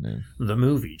know that name? The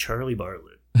movie, Charlie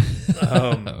Bartlett.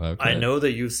 Okay. I know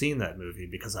that you've seen that movie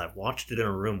because I've watched it in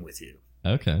a room with you.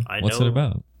 Okay. I What's know- it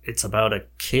about? It's about a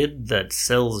kid that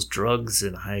sells drugs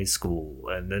in high school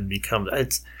and then becomes...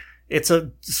 It's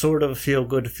a sort of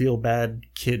feel-good, feel-bad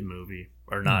kid movie.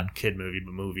 Or not kid movie,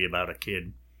 but movie about a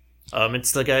kid.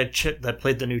 It's the guy that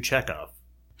played the new Chekhov.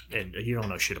 And you don't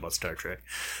know shit about Star Trek.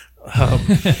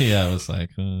 Yeah, I was like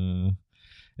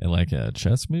a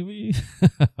chess movie?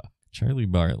 Charlie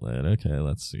Bartlett. Okay,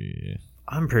 let's see.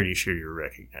 I'm pretty sure you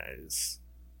recognize...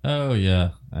 Oh,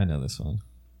 yeah. I know this one.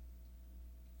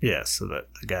 Yeah, so that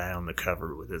the guy on the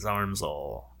cover with his arms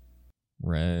all...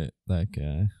 Right. That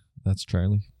guy. That's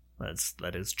Charlie.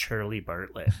 That is Charlie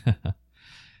Bartlett.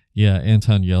 Yeah,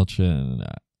 Anton Yelchin.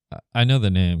 I know the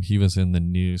name. He was in the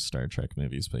new Star Trek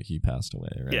movies, but he passed away,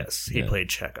 right? Yes, he Yeah. played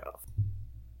Chekhov.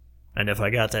 And if I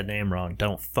got that name wrong,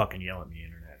 don't fucking yell at me,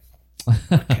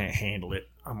 Internet. I can't handle it.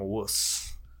 I'm a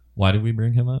wuss. Why did we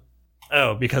bring him up?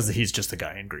 Oh, because he's just a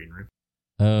guy in Green Room.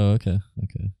 Oh, okay.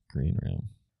 Okay. Green Room.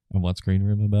 And what's Green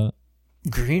Room about?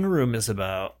 Green Room is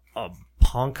about a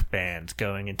punk band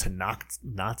going into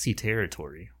Nazi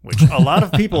territory, which a lot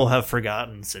of people have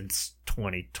forgotten since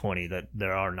 2020 that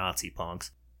there are Nazi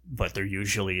punks, but they're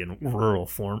usually in rural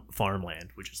farmland,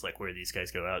 which is like where these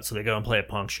guys go out. So they go and play a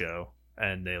punk show,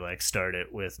 and they like start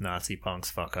it with Nazi punks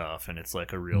fuck off, and it's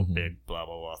like a real big blah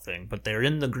blah blah thing. But they're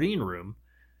in the Green Room,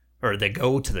 or they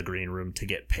go to the Green Room to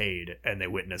get paid, and they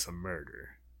witness a murder.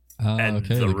 Oh, And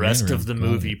okay, the Green rest Room. of the Got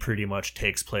movie it. pretty much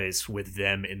takes place with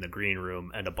them in the Green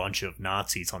Room and a bunch of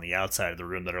Nazis on the outside of the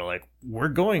room that are like, we're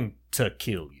going to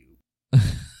kill you.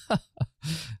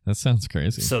 That sounds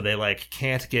crazy. So they like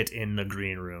can't get in the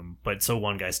Green Room, but so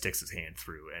one guy sticks his hand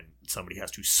through and somebody has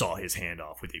to saw his hand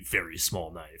off with a very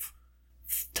small knife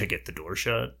to get the door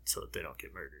shut so that they don't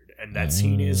get murdered. And that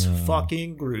scene is Oh.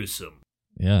 fucking gruesome.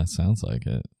 Yeah, sounds like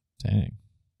it. Dang.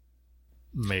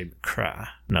 Made me cry.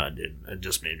 No, it didn't. It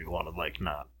just made me want to like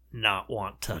not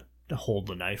want to hold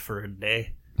the knife for a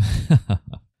day.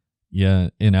 Yeah,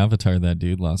 in Avatar, that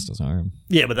dude lost his arm.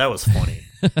 Yeah, but that was funny.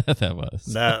 That was.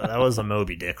 That was a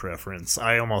Moby Dick reference.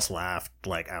 I almost laughed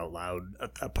like out loud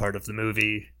at a part of the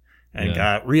movie and Yeah.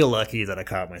 got real lucky that I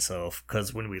caught myself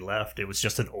because when we left, it was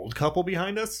just an old couple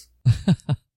behind us.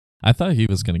 I thought he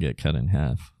was going to get cut in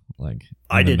half. Like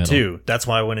I in the did middle. too. That's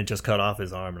why when it just cut off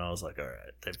his arm, and I was like, all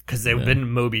right. Because they've Yeah. been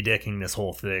Moby Dicking this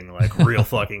whole thing like real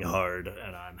fucking hard,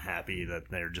 and I'm happy that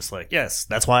they're just like, yes,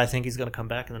 that's why I think he's going to come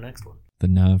back in the next one. The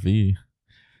Na'vi.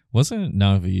 Wasn't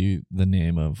Na'vi the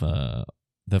name of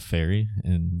the fairy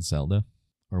in Zelda?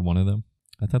 Or one of them?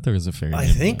 I thought there was a fairy I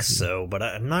named think Na'vi. so, but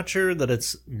I'm not sure that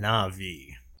it's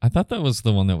Na'vi. I thought that was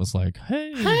the one that was like,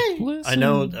 hey, listen. I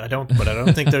know, I don't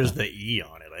think there's the E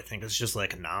on it. I think it's just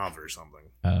like Nav or something.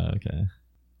 Oh, okay.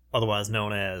 Otherwise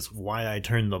known as Why I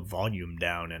Turned the Volume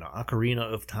Down in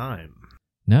Ocarina of Time.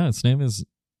 No, its name is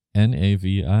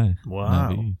Navi.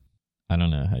 Wow. Navi. I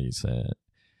don't know how you say it.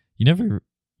 You never...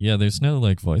 Yeah, there's no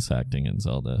like voice acting in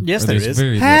Zelda. Yes, Or there there's is.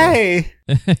 very Hey!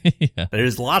 little. Yeah.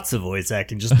 There's lots of voice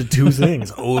acting, just the two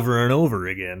things over and over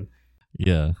again.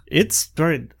 Yeah.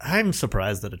 I'm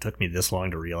surprised that it took me this long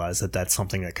to realize that that's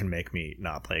something that can make me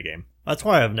not play a game. That's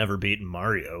why I've never beaten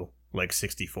Mario, like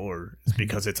 64. It's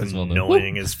because it's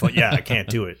annoying as fuck. Yeah, I can't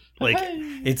do it. Like,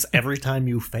 it's every time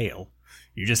you fail,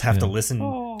 you just have to listen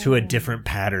to a different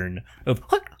pattern of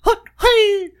hut, hut,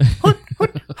 hey, hut,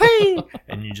 hut, hey.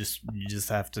 And you just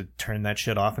have to turn that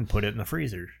shit off and put it in the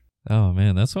freezer. Oh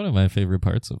man, that's one of my favorite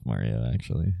parts of Mario,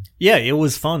 actually. Yeah, it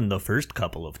was fun the first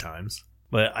couple of times.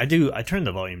 But I turn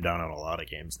the volume down on a lot of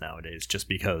games nowadays just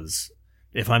because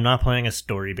if I'm not playing a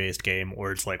story-based game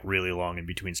or it's like really long in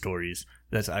between stories,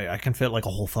 I can fit like a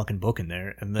whole fucking book in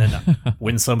there. And then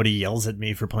when somebody yells at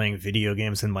me for playing video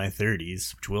games in my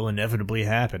 30s, which will inevitably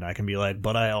happen, I can be like,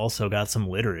 but I also got some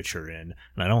literature in,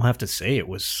 and I don't have to say it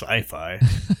was sci-fi.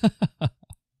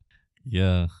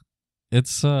 Yeah.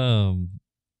 It's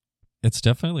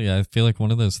definitely, I feel like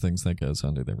one of those things that goes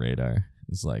under the radar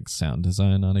is like sound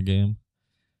design on a game.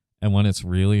 And when it's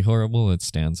really horrible, it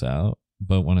stands out.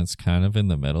 But when it's kind of in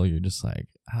the middle, you're just like,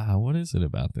 what is it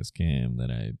about this game that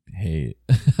I hate?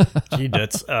 Gee,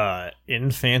 that's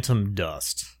in Phantom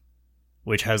Dust,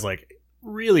 which has like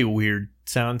really weird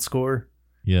sound score.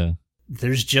 Yeah.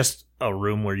 There's just a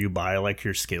room where you buy like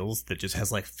your skills that just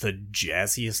has like the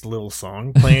jazziest little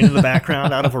song playing in the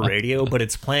background out of a radio, but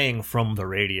it's playing from the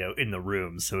radio in the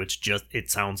room. So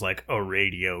it sounds like a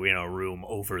radio in a room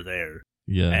over there.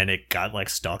 Yeah. And it got like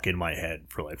stuck in my head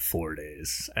for like 4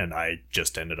 days. And I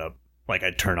just ended up like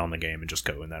I'd turn on the game and just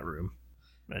go in that room.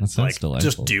 And that sounds like delightful.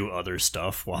 Just do other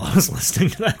stuff while I was listening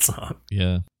to that song.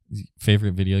 Yeah.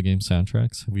 Favorite video game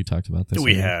soundtracks? Have we talked about this?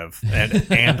 We have.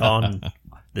 And on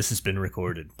this has been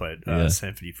recorded, but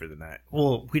Symphony for the Night.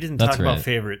 Well, we didn't talk about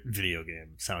favorite video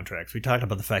game soundtracks. We talked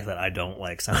about the fact that I don't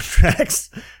like soundtracks.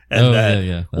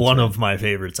 And one of my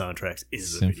favorite soundtracks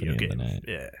is Symphony a video game. Night.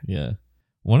 Yeah. Yeah.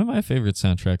 One of my favorite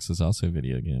soundtracks is also a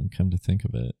video game, come to think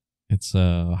of it. It's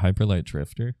Hyper Light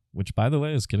Drifter, which, by the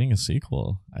way, is getting a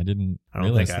sequel. I don't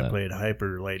think I played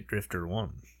Hyper Light Drifter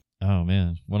 1. Oh,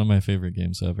 man. One of my favorite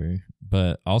games ever.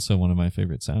 But also one of my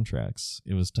favorite soundtracks.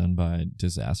 It was done by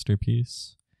Disaster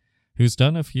Piece, who's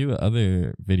done a few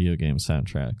other video game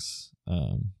soundtracks.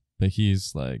 But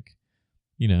he's like,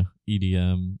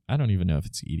 EDM. I don't even know if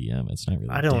it's EDM. It's not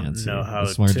really I don't dancey. know how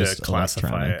It's more to just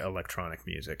classify electronic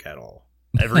music at all.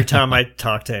 Every time I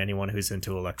talk to anyone who's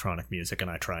into electronic music and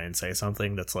I try and say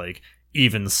something that's like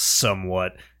even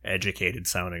somewhat educated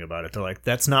sounding about it, they're like,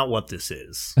 that's not what this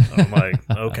is. I'm like,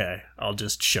 okay, I'll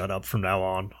just shut up from now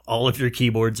on. All of your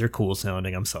keyboards are cool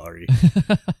sounding. I'm sorry.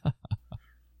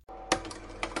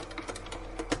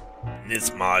 In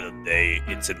this modern day,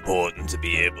 it's important to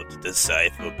be able to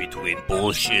decipher between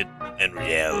bullshit and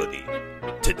reality.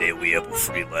 Today we have a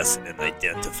free lesson in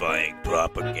identifying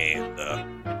propaganda.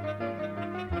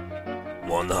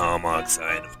 One hallmark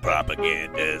sign of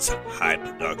propaganda is high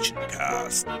production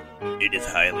cost. It is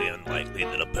highly unlikely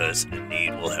that a person in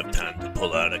need will have time to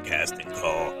pull out a casting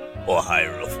call or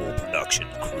hire a full production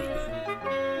crew.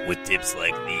 With tips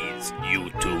like these, you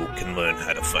too can learn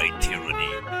how to fight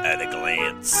tyranny at a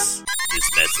glance.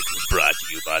 This message was brought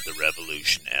to you by the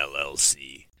Revolution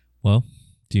LLC. Well,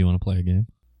 do you want to play a game?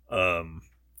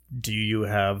 Do you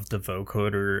have the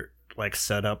vocoder like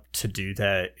set up to do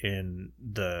that in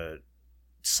the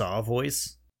Saw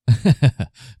voice? Do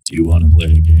you want to play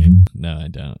a game? No, I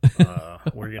don't.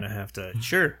 We're gonna have to.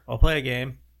 Sure, I'll play a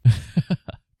game.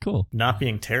 Cool. Not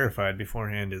being terrified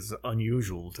beforehand is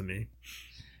unusual to me.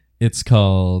 It's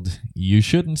called You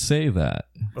Shouldn't Say That.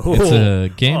 It's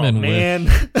a game in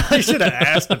which... I should have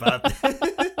asked about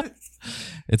this.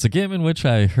 It's a game in which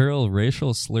I hurl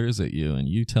racial slurs at you and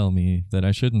you tell me that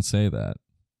I shouldn't say that.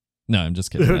 No, I'm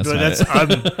just kidding.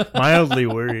 I'm mildly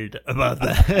worried about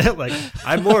that. Like,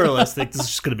 I more or less think this is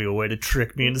just going to be a way to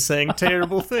trick me into saying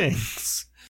terrible things.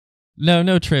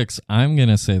 No tricks. I'm going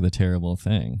to say the terrible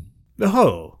thing.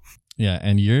 Oh. Yeah,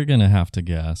 and you're going to have to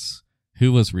guess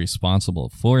who was responsible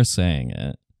for saying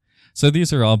it. So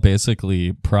these are all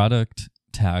basically product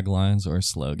taglines or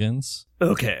slogans.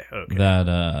 Okay.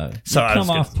 That come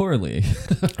off poorly.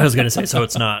 I was going to say, so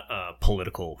it's not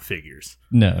political figures.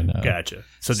 No. Gotcha.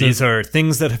 So these are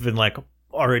things that have been like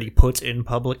already put in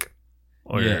public?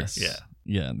 Or, yes.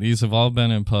 Yeah, these have all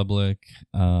been in public.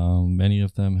 Many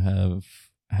of them have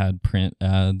had print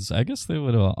ads. I guess they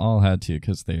would have all had to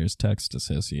because there's text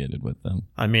associated with them.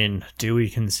 I mean, do we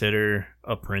consider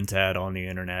a print ad on the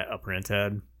internet a print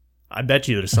ad? I bet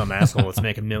you there's some asshole that's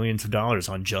making millions of dollars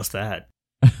on just that.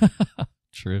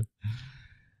 True.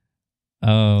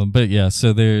 But yeah,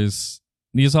 so these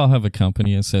all have a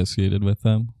company associated with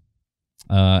them.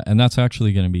 And that's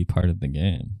actually going to be part of the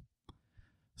game.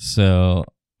 So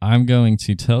I'm going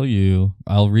to tell you,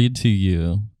 I'll read to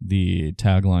you the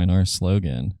tagline or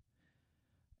slogan.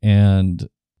 And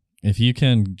if you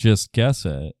can just guess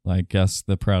it, like guess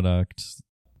the product.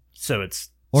 So it's...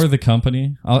 Or the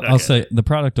company. I'll Okay. say the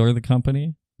product or the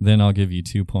company, then I'll give you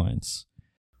 2 points.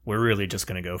 We're really just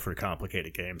going to go for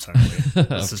complicated games, aren't we?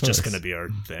 This is just going to be our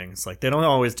thing. It's like, they don't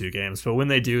always do games, but when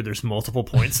they do, there's multiple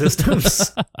point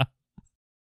systems.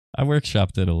 I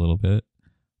workshopped it a little bit.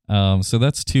 So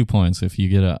that's 2 points if you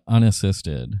get an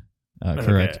unassisted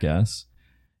correct guess.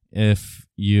 If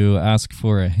you ask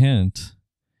for a hint,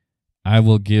 I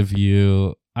will give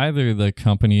you either the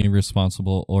company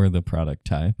responsible or the product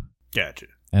type. Gotcha.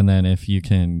 And then if you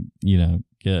can,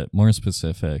 get more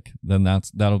specific, then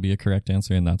that'll be a correct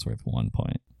answer, and that's worth 1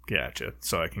 point. Gotcha.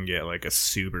 So I can get like a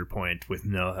super point with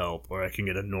no help, or I can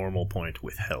get a normal point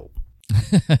with help.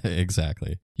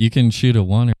 Exactly. You can shoot a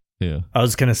 1 or 2. I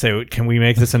was going to say, can we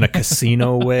make this in a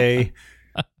casino way?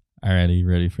 Alrighty, you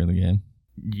ready for the game?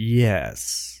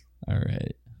 Yes. All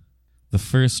right. The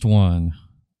first one,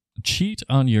 cheat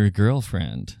on your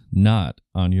girlfriend, not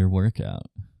on your workout.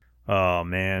 Oh,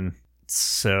 man.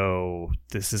 So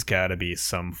this has got to be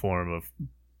some form of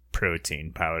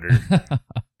protein powder.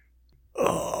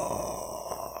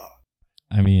 Oh.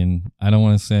 I mean, I don't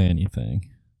want to say anything.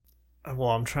 Well,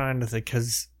 I'm trying to think,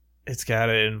 because it's got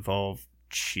to involve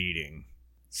cheating.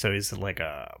 So is it like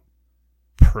a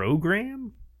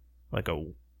program? Like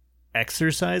a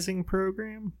exercising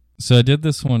program? So I did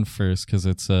this one first because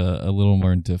it's a little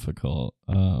more difficult.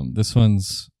 This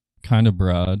one's kind of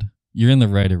broad. You're in the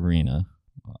right arena.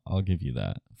 I'll give you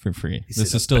that for free.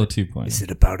 This is still a 2 point. Is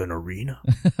it about an arena?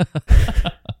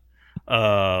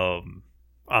 I'm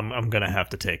gonna have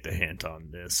to take the hint on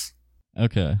this.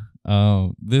 Okay.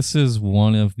 This is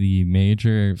one of the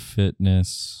major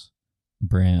fitness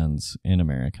brands in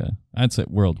America. I'd say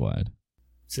worldwide.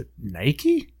 Is it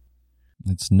Nike?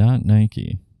 It's not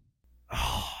Nike.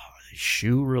 Oh,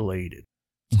 shoe related.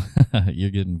 You're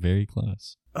getting very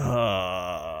close.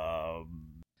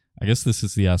 I guess this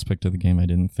is the aspect of the game I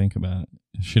didn't think about.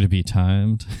 Should it be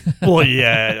timed? Well,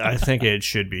 yeah, I think it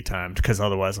should be timed, because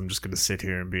otherwise I'm just going to sit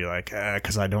here and be like,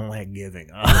 because I don't like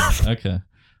giving up. Okay.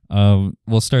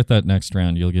 We'll start that next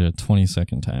round. You'll get a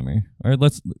 20-second timer. All right,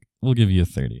 we'll give you a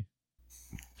 30.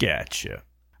 Gotcha.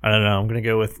 I don't know. I'm going to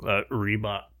go with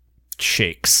Reebok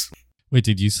shakes. Wait,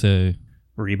 did you say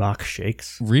Reebok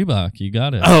shakes? Reebok? You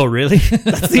got it. Oh, really?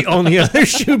 That's the only other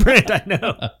shoe brand I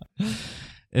know.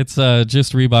 It's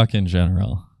just Reebok in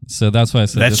general. So that's why I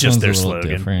said that's this just one's their a little slogan.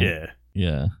 different.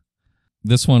 Yeah.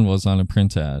 This one was on a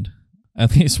print ad,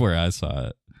 at least where I saw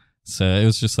it. So it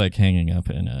was just like hanging up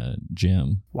in a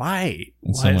gym. Why?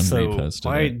 And someone reposted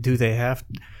why it. do they have...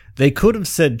 They could have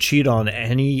said cheat on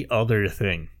any other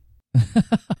thing.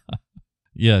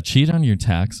 Yeah, cheat on your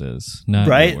taxes. Not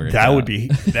Right? your That would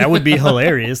workout. be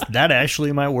hilarious. That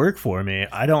actually might work for me.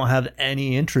 I don't have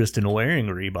any interest in wearing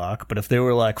Reebok, but if they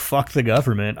were like, fuck the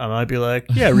government, I might be like,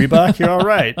 yeah, Reebok, you're all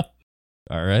right.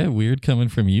 All right, weird coming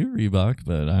from you, Reebok,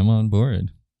 but I'm on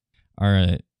board. All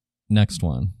right, next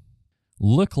one.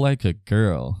 Look like a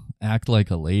girl, act like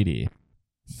a lady,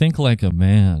 think like a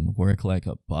man, work like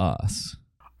a boss.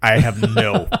 I have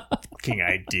no fucking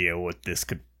idea what this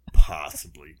could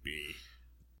possibly be.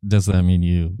 Does that mean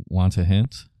you want a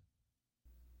hint?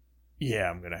 Yeah,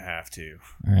 I'm going to have to.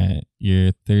 All right,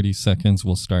 your 30 seconds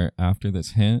will start after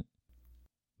this hint.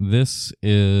 This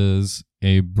is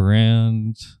a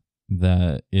brand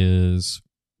that is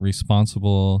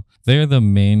responsible. They're the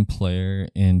main player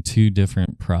in 2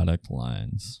 different product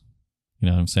lines. You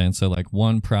know what I'm saying? So like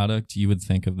one product, you would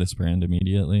think of this brand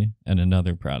immediately, and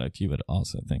another product, you would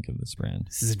also think of this brand.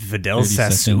 This is Vidal 30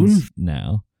 Sassoon? seconds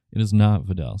now. It is not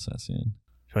Vidal Sassoon.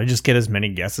 Do I just get as many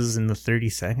guesses in the 30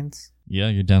 seconds? Yeah,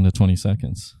 you're down to 20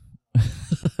 seconds.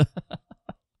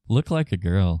 Look like a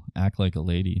girl, act like a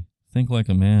lady, think like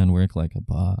a man, work like a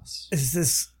boss. Is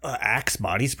this Axe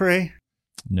body spray?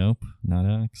 Nope, not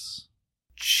Axe.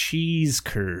 Cheese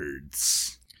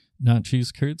curds. Not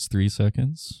cheese curds, 3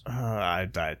 seconds.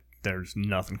 There's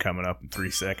nothing coming up in 3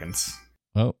 seconds.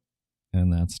 Oh,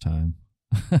 and that's time.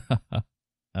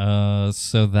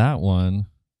 So that one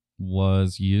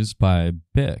was used by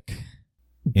Bic.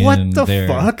 What the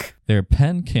fuck? Their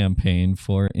pen campaign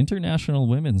for International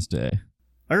Women's Day.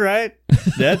 All right.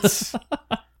 That's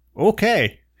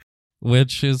okay.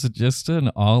 Which is just an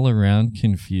all-around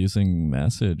confusing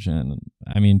message, and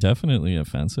I mean, definitely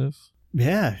offensive.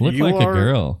 Yeah. Look like a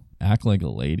girl, act like a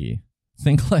lady,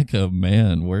 think like a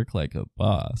man, work like a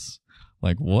boss.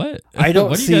 Like, what? I don't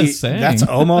what are see. you guys saying? That's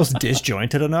almost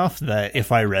disjointed enough that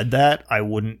if I read that, I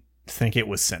wouldn't think it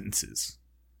was sentences.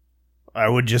 I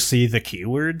would just see the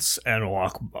keywords and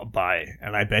walk by,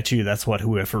 and I bet you that's what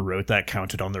whoever wrote that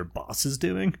counted on their bosses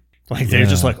doing. Like, they're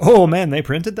just like, oh man, they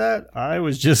printed that? I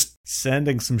was just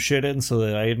sending some shit in so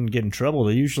that I didn't get in trouble.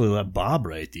 They usually let Bob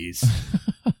write these.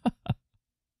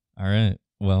 All right.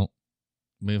 Well,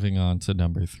 moving on to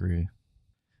number 3.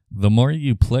 The more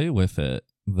you play with it,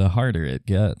 the harder it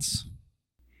gets.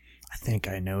 I think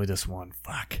I know this one.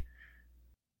 Fuck.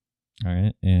 All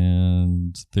right.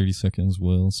 And 30 seconds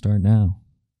will start now.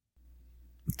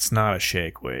 It's not a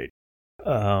shake weight.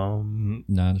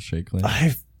 Not a shake weight.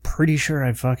 I'm pretty sure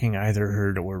I fucking either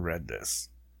heard or read this.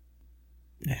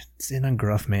 It's in a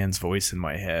gruff man's voice in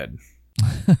my head.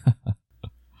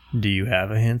 Do you have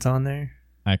a hint on there?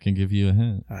 I can give you a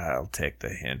hint. I'll take the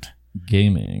hint.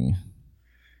 Gaming.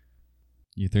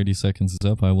 Your 30 seconds is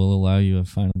up. I will allow you a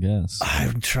final guess.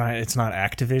 I'm trying. It's not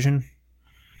Activision?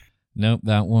 Nope,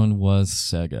 that one was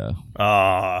Sega.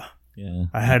 Yeah.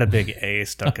 I had a big A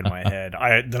stuck in my head.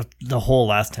 The whole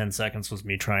last 10 seconds was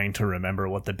me trying to remember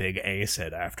what the big A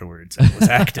said afterwards. It was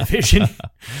Activision.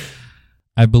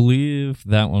 I believe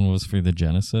that one was for the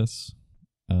Genesis.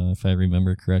 If I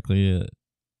remember correctly,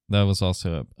 that was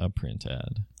also a print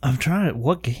ad. I'm trying.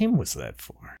 What game was that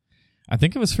for? I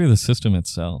think it was for the system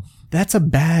itself. That's a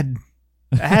bad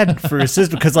ad for a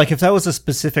system, because like if that was a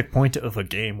specific point of a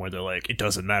game where they're like, it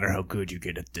doesn't matter how good you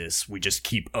get at this, we just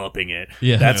keep upping it.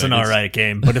 Yeah, that's an alright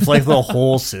game. But if like the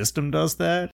whole system does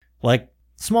that, like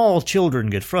small children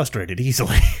get frustrated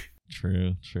easily.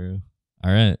 True.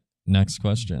 All right, next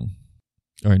question,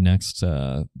 or next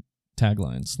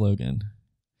tagline, slogan.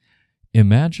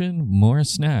 Imagine more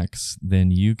snacks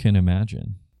than you can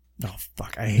imagine. Oh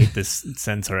fuck! I hate this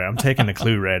sentence. I'm taking a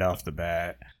clue right off the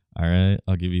bat. All right,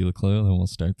 I'll give you the clue, then we'll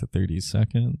start the 30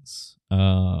 seconds.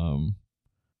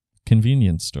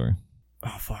 Convenience store.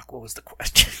 Oh, fuck. What was the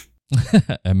question?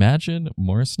 Imagine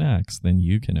more snacks than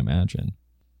you can imagine.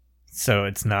 So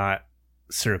it's not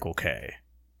Circle K.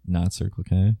 Not Circle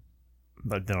K.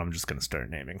 But then I'm just going to start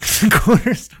naming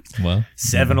corner stores. Well,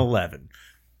 7-Eleven.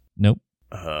 Nope.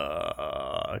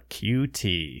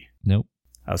 QT. Nope.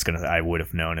 I would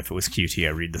have known if it was QT.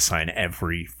 I read the sign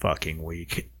every fucking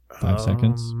week. 5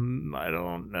 seconds. I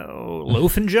don't know.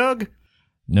 Loaf and Jug?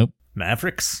 Nope.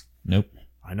 Mavericks? Nope.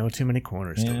 I know too many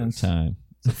corner stores. And time.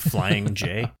 Flying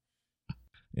J?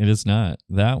 It is not.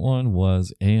 That one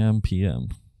was AM/PM.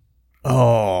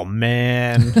 Oh,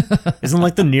 man. Isn't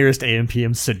like the nearest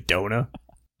AM/PM Sedona?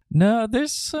 No,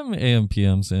 there's some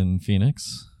AM/PMs in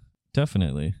Phoenix.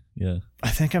 Definitely. Yeah.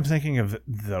 I think I'm thinking of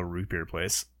the root beer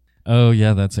place. Oh,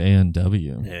 yeah, that's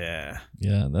A&W. Yeah.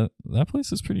 Yeah, that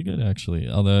place is pretty good, actually.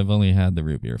 Although I've only had the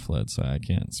root beer flood, so I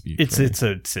can't speak It's for it.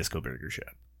 a Cisco burger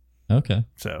shop. Okay.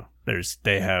 So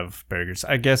they have burgers.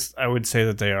 I guess I would say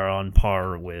that they are on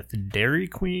par with Dairy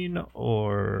Queen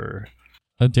or...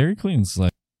 Dairy Queen's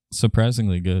like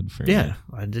surprisingly good for Yeah,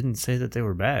 I didn't say that they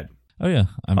were bad. Oh, yeah.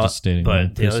 I'm just stating my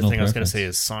But the other personal thing I was going preference. to say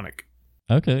is Sonic.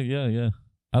 Okay, yeah.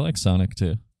 I like Sonic,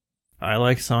 too. I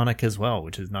like Sonic as well,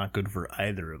 which is not good for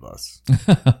either of us.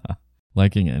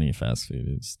 Liking any fast food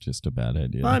is just a bad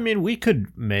idea. I mean, we could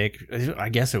I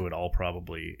guess it would all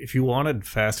probably, if you wanted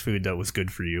fast food that was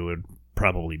good for you, it would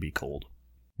probably be cold.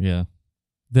 Yeah.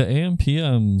 The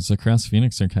AM/PMs across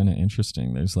Phoenix are kind of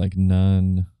interesting. There's like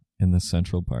none in the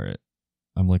central part.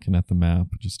 I'm looking at the map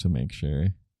just to make sure.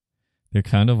 They're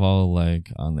kind of all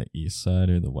like on the east side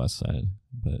or the west side,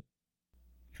 but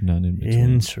none in between.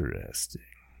 Interesting.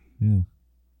 Yeah.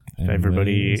 If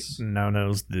everybody Anyways. now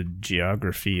knows the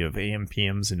geography of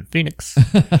AM/PMs in Phoenix.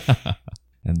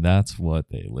 And that's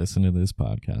what they listen to this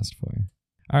podcast for.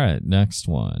 All right, next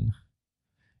one.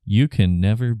 You can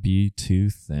never be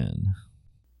too thin.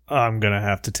 I'm going to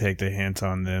have to take the hint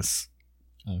on this.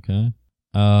 Okay.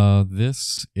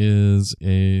 This is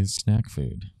a snack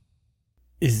food.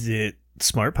 Is it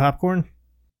Smart Popcorn?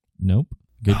 Nope.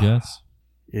 Good guess.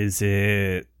 Is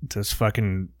it those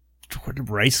fucking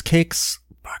rice cakes?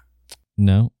 Fuck.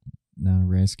 No, not a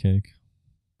rice cake.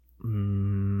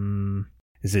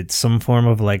 Is it some form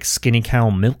of like skinny cow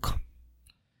milk?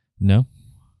 No,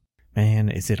 Man,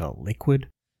 is it a liquid?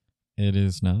 it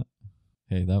is not.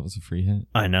 Hey, that was a free hint.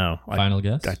 I know. Final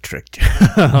guess? I tricked you.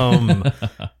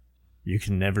 You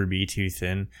can never be too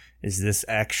thin. Is this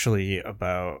actually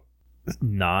about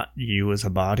not you as a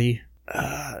body?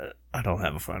 I don't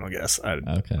have a final guess.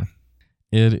 Okay.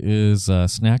 It is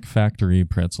Snack Factory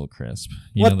Pretzel Crisp.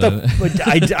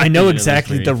 I know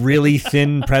exactly the really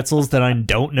thin pretzels that I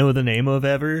don't know the name of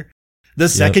ever. The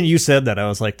second you said that, I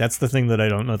was like, that's the thing that I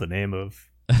don't know the name of.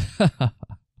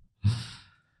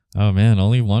 Oh, man,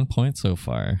 only 1 point so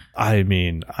far. I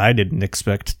mean, I didn't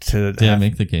expect to... Did I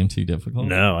make the game too difficult?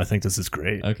 No, I think this is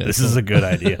great. Okay, this is a good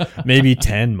idea. Maybe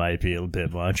 10 might be a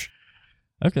bit much.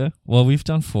 Okay, well, we've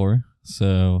done 4,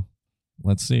 so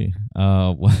let's see.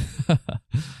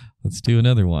 Let's do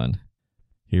another one.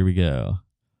 Here we go.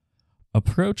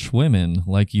 Approach women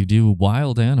like you do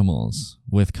wild animals,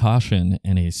 with caution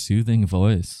and a soothing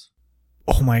voice.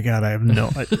 Oh my god, I have no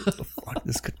idea what the fuck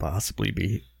this could possibly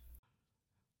be.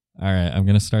 All right, I'm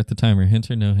going to start the timer.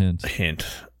 Hint or no hint? Hint.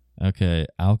 Okay,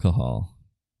 alcohol.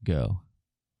 Go.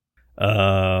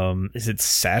 Is it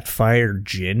Sapphire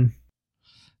Gin?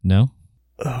 No.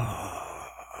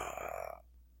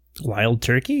 Wild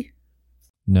Turkey?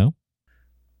 No.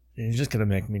 You're just going to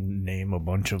make me name a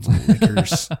bunch of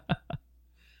liquors.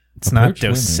 It's Approach not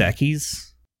Dos women.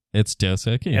 Equis. It's Dos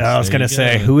Equis. Yeah, I was There going to you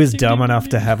say, go. who is dumb enough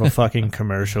to have a fucking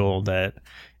commercial that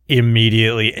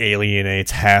immediately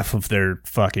alienates half of their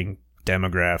fucking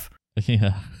demographic?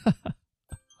 Yeah.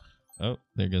 Oh,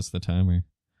 there goes the timer.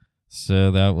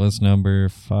 So that was number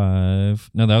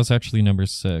 5. No, that was actually number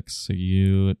 6. So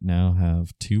you now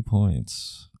have 2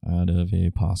 points out of a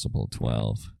possible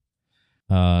 12.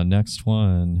 Next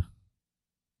one.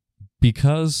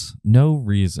 Because no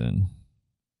reason.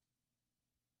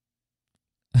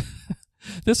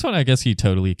 This one, I guess you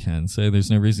totally can say. There's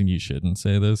no reason you shouldn't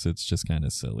say this. It's just kind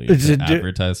of silly to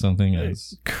advertise something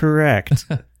as... Correct.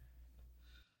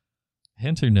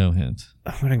 Hint or no hint?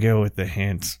 I'm going to go with the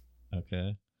hint.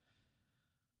 Okay.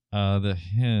 The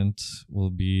hint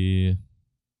will be...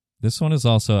 This one is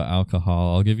also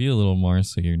alcohol. I'll give you a little more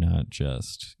so you're not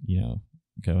just,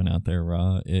 going out there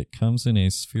raw. It comes in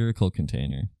a spherical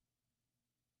container.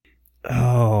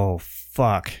 Oh,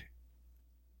 fuck.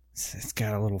 It's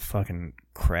got a little fucking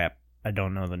crap. I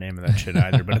don't know the name of that shit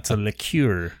either, but it's a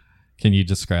liqueur. Can you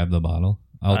describe the bottle?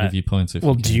 I'll give you points if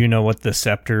you can. Do you know what the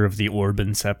scepter of the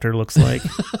Orban scepter looks like?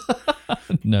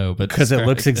 No, but... Because it describe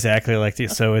looks exactly like the...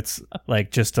 So it's like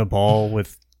just a ball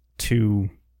with two...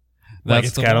 Like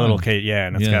it's got a little cake,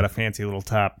 and it's got a fancy little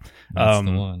top. That's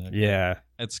the one. Okay. Yeah.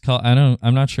 It's called...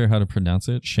 I'm not sure how to pronounce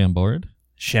it. Chambord?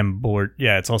 Chambord.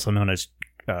 Yeah, it's also known as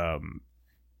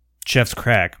Chef's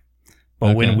Crack.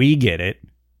 But when we get it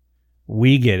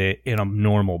in a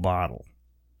normal bottle.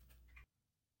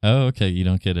 Oh, okay. You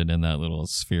don't get it in that little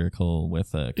spherical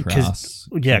with a cross.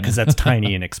 Because that's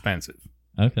tiny and expensive.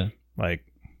 Okay. Like,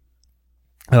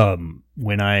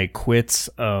 when I quit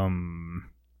Snake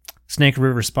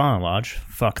River Spa and Lodge,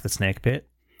 fuck the snake pit.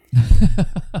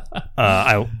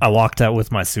 I walked out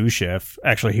with my sous chef.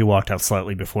 Actually, he walked out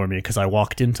slightly before me because I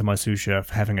walked into my sous chef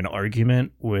having an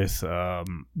argument with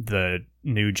the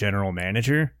new general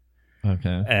manager.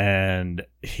 Okay. And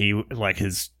he, like,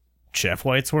 his chef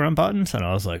whites were unbuttoned, and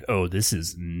I was like, oh, this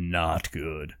is not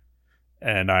good.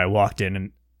 And I walked in,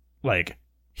 and, like,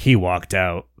 he walked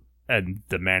out, and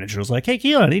the manager was like, hey,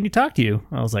 Keelan, I need to talk to you.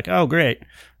 I was like, oh, great.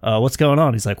 What's going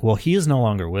on? He's like, well, he is no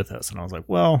longer with us. And I was like,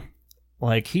 well,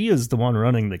 like, he is the one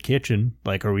running the kitchen.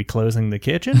 Like, are we closing the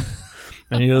kitchen?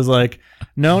 And he was like,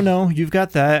 no, you've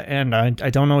got that, and I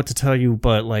don't know what to tell you,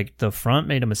 but, like, the front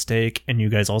made a mistake, and you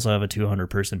guys also have a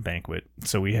 200-person banquet.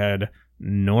 So we had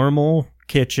normal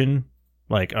kitchen,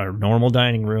 like our normal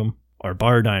dining room, our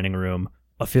bar dining room,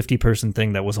 a 50-person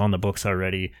thing that was on the books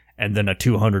already, and then a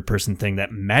 200-person thing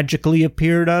that magically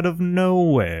appeared out of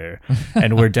nowhere.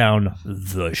 And we're down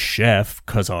the chef,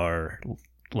 because our,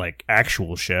 like,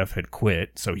 actual chef had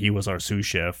quit, so he was our sous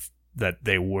chef. That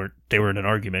they were in an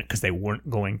argument because they weren't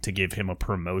going to give him a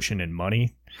promotion and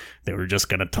money. They were just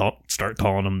going to start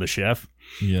calling him the chef.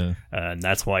 Yeah. And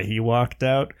that's why he walked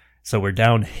out. So we're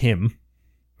down him,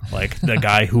 like the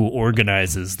guy who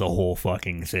organizes the whole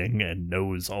fucking thing and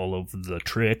knows all of the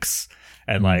tricks.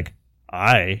 And like,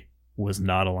 I was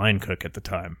not a line cook at the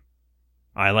time.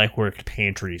 I like worked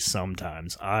pantry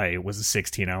sometimes. I was a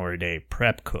 16-hour-a-day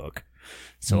prep cook.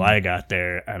 So I got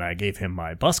there and I gave him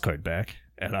my bus card back.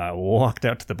 And I walked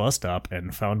out to the bus stop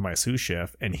and found my sous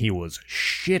chef, and he was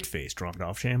shit-faced drunk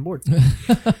off Chambord.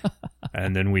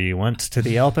 And then we went to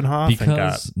the Alpenhof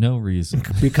because no reason.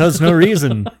 Because no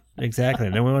reason. Exactly.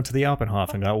 And then we went to the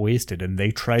Alpenhof and got wasted, and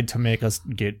they tried to make us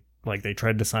they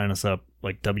tried to sign us up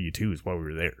like W-2s while we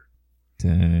were there.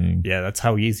 Dang. Yeah, that's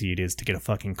how easy it is to get a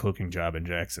fucking cooking job in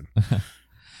Jackson.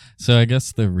 So I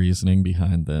guess the reasoning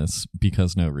behind this,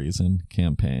 because no reason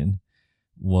campaign,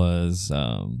 was...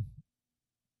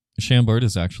 Chambord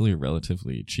is actually a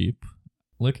relatively cheap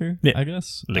liquor, Yeah. I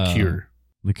guess. Liqueur.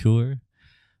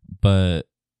 But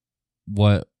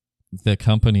what the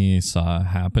company saw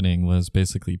happening was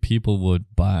basically people would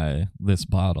buy this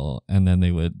bottle and then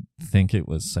they would think it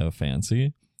was so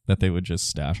fancy that they would just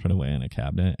stash it away in a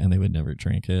cabinet and they would never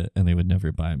drink it and they would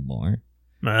never buy more.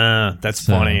 That's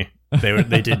funny.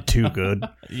 They did too good.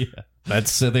 Yeah.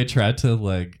 So they tried to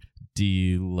like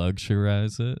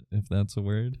de-luxurize it, if that's a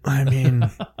word. I mean,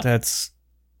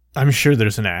 I'm sure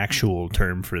there's an actual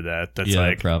term for that. That's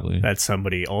probably. That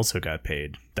somebody also got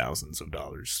paid thousands of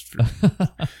dollars for.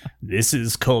 This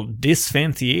is called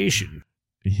disfantiation.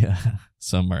 Yeah.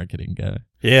 Some marketing guy.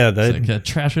 Yeah. It's like,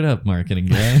 trash it up, marketing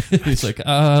guy. He's like,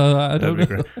 I don't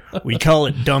know. We call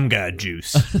it dumb guy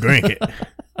juice. Drink it.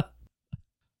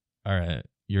 All right.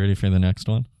 You ready for the next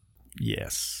one?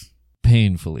 Yes.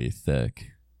 Painfully thick.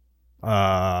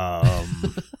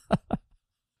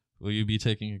 Will you be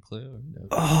taking a clue? Or no?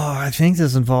 Oh, I think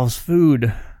this involves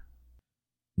food.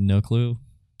 No clue?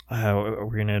 We're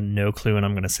going to have no clue, and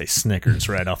I'm going to say Snickers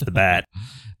right off the bat.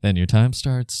 Then your time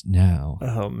starts now.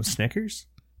 Snickers?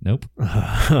 Nope.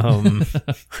 I'm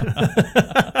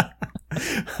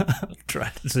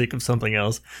trying to think of something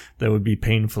else that would be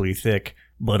painfully thick,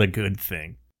 but a good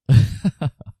thing.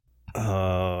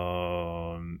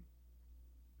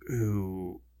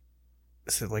 Ooh.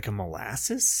 Is it like a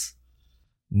molasses?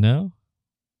 No.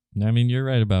 I mean, you're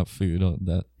right about food.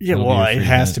 It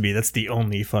has to be. That's the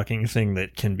only fucking thing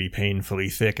that can be painfully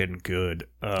thick and good.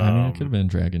 I mean, it could have been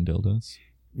dragon dildos.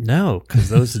 No,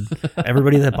 because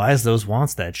everybody that buys those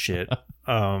wants that shit.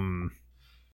 All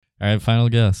right, final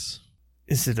guess.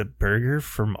 Is it a burger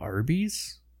from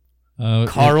Arby's?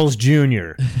 Carl's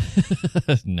Jr.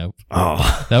 Nope.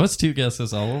 Oh, that was 2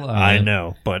 guesses all along. I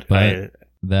know, but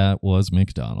that was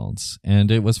McDonald's, and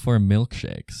it was for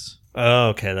milkshakes. Oh,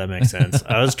 okay, that makes sense.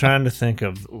 I was trying to think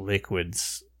of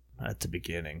liquids at the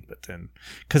beginning, but then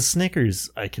because Snickers,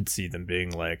 I could see them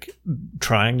being like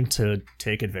trying to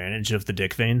take advantage of the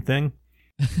dick vein thing.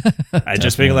 I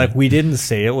just being like, we didn't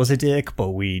say it was a dick, but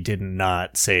we did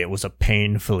not say it was a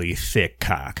painfully thick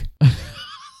cock.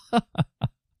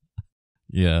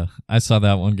 Yeah, I saw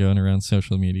that one going around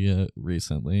social media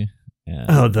recently.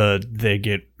 And they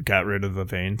got rid of the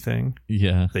vein thing?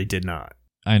 Yeah. They did not.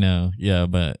 I know, yeah,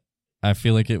 but I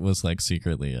feel like it was like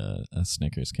secretly a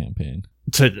Snickers campaign.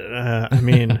 I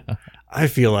mean, I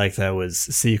feel like that was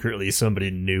secretly somebody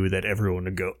knew that everyone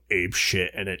would go ape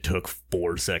shit, and it took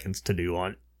 4 seconds to do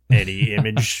on any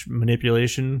image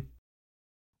manipulation.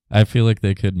 I feel like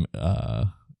they could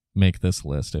make this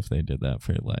list if they did that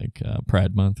for like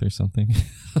Pride Month or something.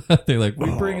 They're like,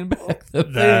 we're bringing back the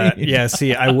thing. Yeah,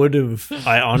 see, I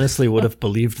honestly would have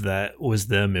believed that was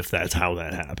them if that's how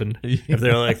that happened. Yeah. If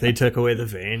they're like, they took away the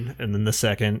vein, and then the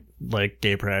second like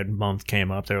Gay Pride Month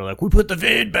came up, they were like, we put the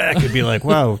vein back. It'd be like,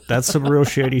 wow, that's some real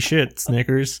shady shit,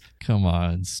 Snickers. Come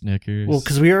on, Snickers. Well,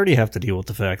 because we already have to deal with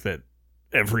the fact that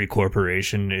every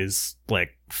corporation is like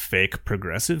fake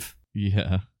progressive.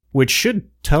 Yeah. Which should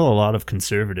tell a lot of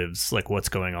conservatives like what's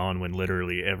going on when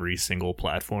literally every single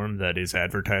platform that is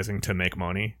advertising to make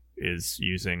money is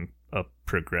using a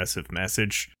progressive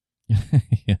message.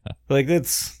 Yeah. Like that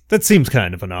seems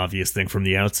kind of an obvious thing from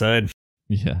the outside.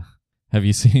 Yeah. Have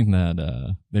you seen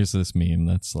that there's this meme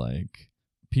that's like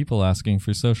people asking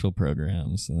for social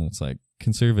programs, and it's like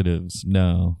conservatives,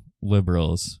 no,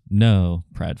 liberals, no,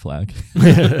 pride flag.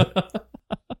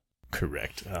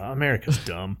 Correct. America's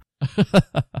dumb.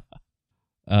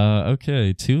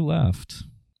 Okay, 2 left.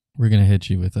 We're gonna hit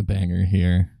you with a banger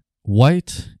here.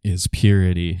 White is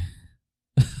purity.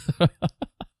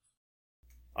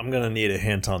 I'm gonna need a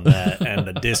hint on that and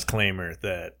a disclaimer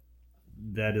that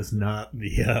is not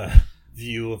the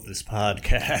view of this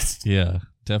podcast. Yeah,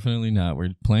 definitely not.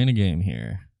 We're playing a game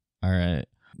here. All right.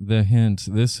 The hint,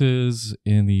 this is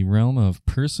in the realm of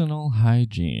personal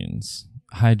hygiene.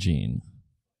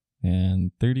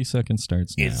 And 30 seconds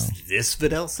starts now. Is this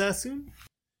Vidal Sassoon?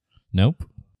 Nope.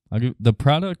 I'll give the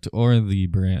product or the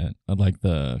brand, like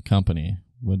the company,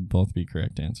 would both be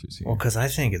correct answers here. Well, because I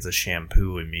think it's a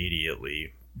shampoo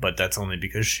immediately, but that's only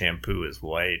because shampoo is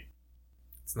white.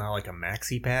 It's not like a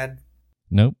maxi pad.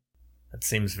 Nope. That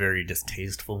seems very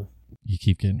distasteful. You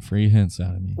keep getting free hints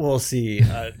out of me. Well, see,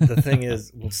 the thing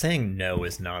is, saying no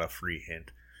is not a free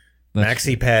hint.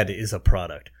 Maxi pad is a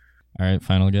product. All right,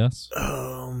 final guess.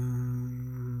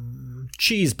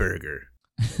 Cheeseburger.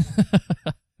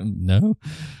 No?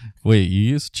 Wait, you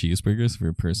use cheeseburgers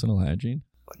for personal hygiene?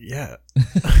 Yeah.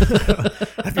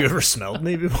 Have you ever smelled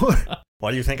me before?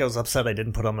 Why do you think I was upset I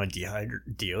didn't put on my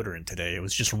deodorant today? It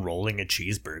was just rolling a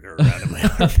cheeseburger around in my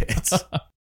armpits.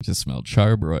 Just smell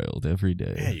charbroiled every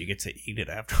day. Yeah, you get to eat it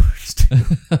afterwards,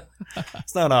 too.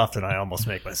 It's not often I almost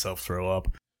make myself throw up.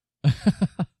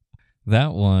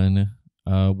 That one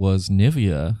was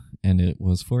Nivea, and it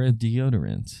was for a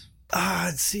deodorant.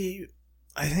 See,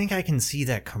 I think I can see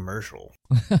that commercial.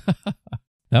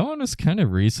 That one was kind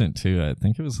of recent, too. I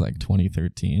think it was like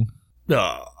 2013. Then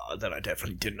I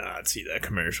definitely did not see that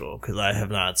commercial, because I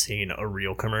have not seen a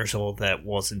real commercial that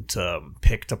wasn't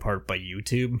picked apart by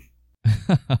YouTube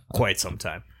quite some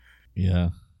time. Yeah.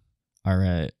 All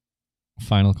right.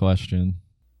 Final question.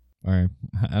 Or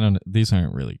I don't know. These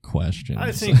aren't really questions.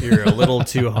 I think you're a little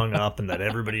too hung up and that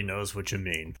everybody knows what you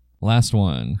mean. Last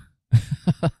one.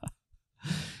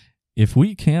 If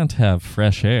we can't have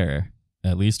fresh air,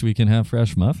 at least we can have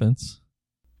fresh muffins.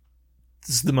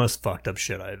 This is the most fucked up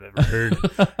shit I've ever heard.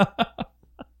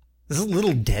 This is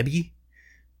Little Debbie?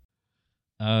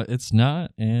 It's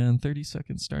not, and 30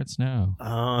 seconds starts now.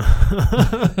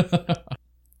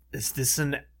 Is this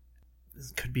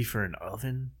This could be for an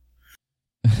oven?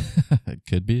 It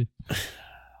could be.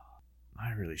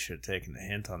 I really should have taken the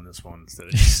hint on this one instead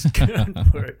of just going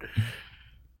for it.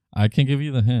 I can give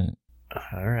you the hint.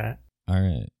 All right.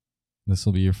 This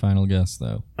will be your final guess,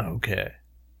 though. Okay.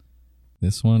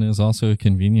 This one is also a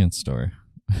convenience store.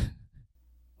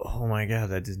 Oh my god,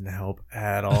 that didn't help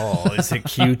at all. Is it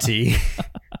QT?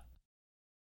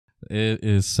 It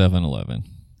is 7-Eleven.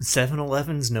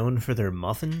 7-Eleven's known for their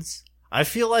muffins? I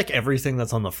feel like everything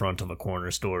that's on the front of a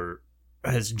corner store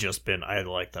has just been, I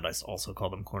like that I also call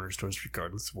them corner stores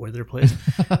regardless of where they're placed,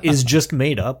 is just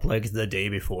made up like the day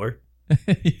before.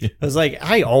 Yeah. I was like,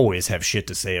 I always have shit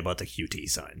to say about the QT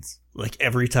signs. Like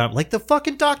every time, like the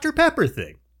fucking Dr. Pepper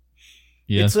thing.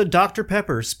 Yeah. It's a Dr.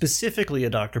 Pepper, specifically a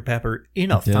Dr. Pepper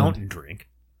in a fountain drink.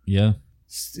 Yeah.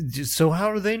 So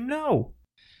how do they know?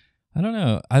 I don't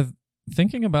know. I've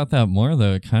thinking about that more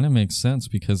though. It kind of makes sense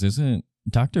because isn't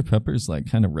Dr. Pepper's like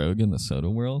kind of rogue in the soda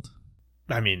world?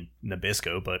 I mean,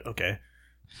 Nabisco, but okay.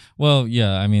 Well,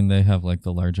 yeah. I mean, they have like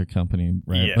the larger company,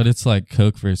 right? Yeah. But it's like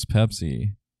Coke versus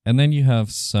Pepsi. And then you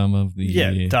have some of the...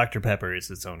 Yeah, Dr. Pepper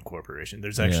is its own corporation.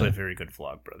 There's actually a very good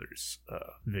Vlogbrothers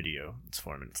video. It's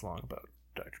 4 minutes long about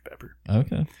Dr. Pepper.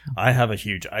 Okay.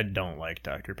 I don't like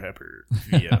Dr. Pepper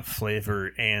via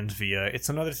flavor and via... It's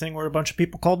another thing where a bunch of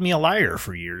people called me a liar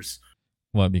for years.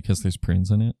 What, because there's prunes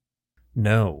in it?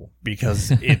 No, because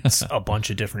it's a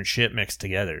bunch of different shit mixed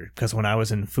together. Because when I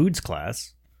was in foods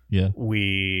class... Yeah.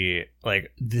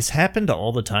 This happened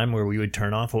all the time where we would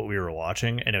turn off what we were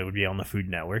watching and it would be on the Food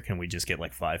Network and we'd just get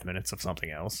like 5 minutes of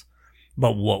something else.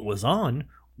 But what was on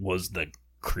was the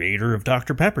creator of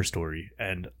Dr. Pepper story.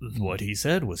 And what he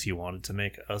said was he wanted to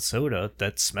make a soda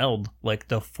that smelled like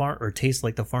or tastes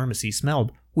like the pharmacy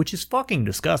smelled, which is fucking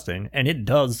disgusting. And it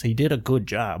does. He did a good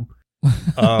job.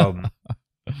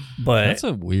 But that's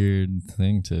a weird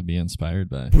thing to be inspired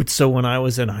by. So when I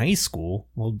was in high school,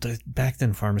 well, back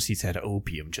then pharmacies had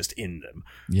opium just in them.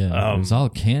 Yeah, it was all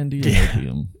candy and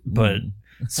opium. But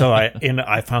so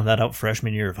I found that out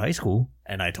freshman year of high school,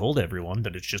 and I told everyone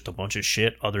that it's just a bunch of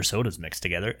shit, other sodas mixed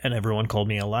together, and everyone called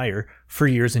me a liar for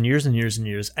years and years and years and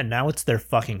years, and now it's their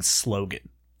fucking slogan.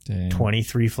 Dang.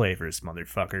 23 flavors,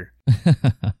 motherfucker.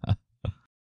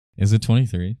 Is it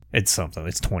 23? It's something.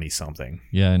 It's 20-something.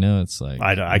 Yeah, I know. It's like...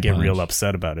 I get real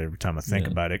upset about it every time I think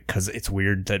about it, because it's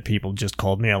weird that people just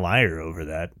called me a liar over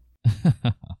that.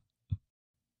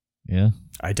 Yeah.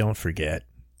 I don't forget.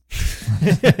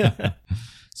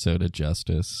 Soda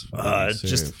justice.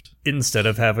 Just instead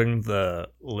of having the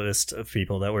list of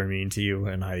people that were mean to you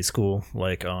in high school,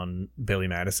 like on Billy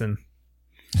Madison,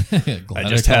 I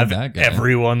just have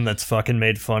everyone that's fucking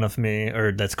made fun of me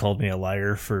or that's called me a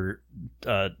liar for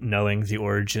knowing the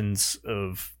origins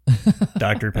of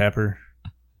Dr. Pepper.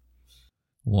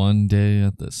 One day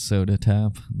at the soda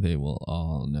tap, they will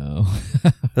all know.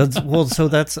 So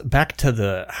that's back to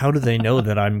the how do they know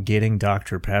that I'm getting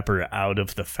Dr. Pepper out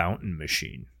of the fountain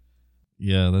machine?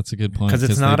 Yeah, that's a good point. Because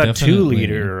it's not a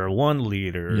 2-liter or a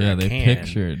 1-liter. Yeah, they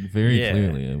pictured very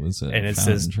clearly it was a and it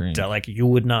fountain says drink. Like you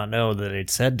would not know that it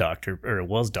said it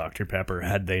was Dr. Pepper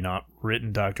had they not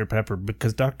written Dr. Pepper,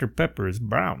 because Dr. Pepper is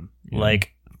brown. Yeah.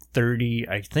 Like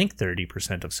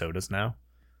 30% of sodas now.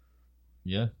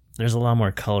 Yeah. There's a lot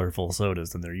more colorful sodas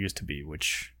than there used to be,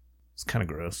 which is kind of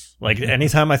gross. Like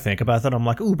anytime I think about that, I'm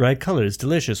like, ooh, bright colors,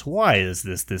 delicious. Why is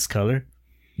this color?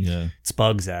 Yeah. It's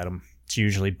bugs, Adam. It's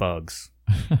usually bugs.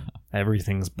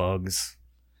 Everything's bugs.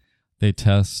 They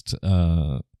test,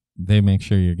 they make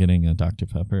sure you're getting a Dr.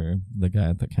 Pepper. The guy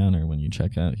at the counter, when you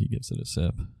check out, he gives it a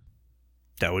sip.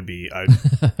 That would be,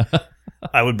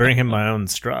 I would bring him my own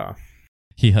straw.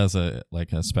 He has a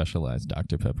specialized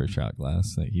Dr. Pepper shot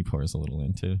glass that he pours a little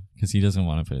into because he doesn't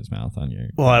want to put his mouth on your.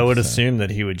 Well, I would assume that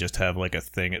he would just have like a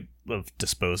thing of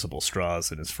disposable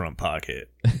straws in his front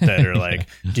pocket that are like,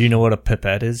 do you know what a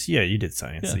pipette is? Yeah, you did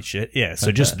sciencey shit. Yeah, so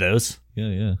Pipette. just those.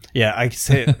 Yeah. Yeah, I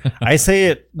say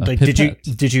it like, pipette.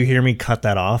 did you hear me cut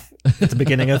that off at the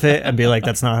beginning of it and be like,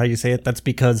 that's not how you say it? That's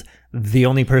because the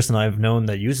only person I've known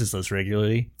that uses those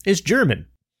regularly is German.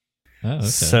 Oh, okay.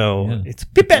 So it's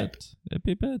pipette. A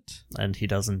pipette. And he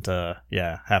doesn't,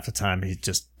 half the time he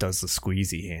just does the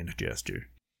squeezy hand gesture.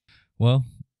 Well,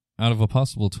 out of a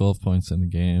possible 12 points in the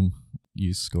game,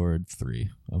 you scored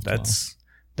 3 of 12.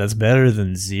 That's better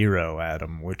than 0,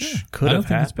 Adam, which could I have don't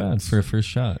think it's happened. bad for a first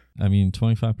shot. I mean,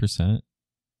 25%,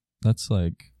 that's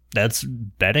like... That's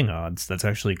betting odds. That's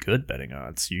actually good betting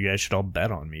odds. You guys should all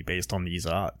bet on me based on these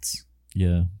odds.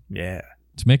 Yeah. Yeah.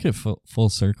 To make it full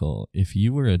circle, if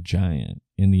you were a giant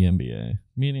in the NBA,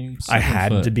 meaning I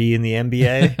had to be in the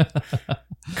NBA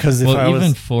because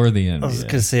for the NBA, I was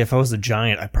gonna say if I was a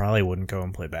giant, I probably wouldn't go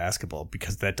and play basketball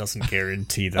because that doesn't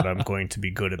guarantee that I'm going to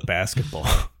be good at basketball.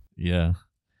 Yeah.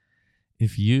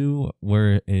 If you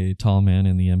were a tall man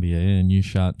in the NBA and you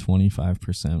shot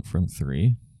 25% from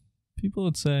 3, people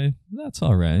would say that's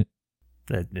all right.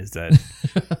 That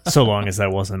so long as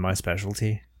that wasn't my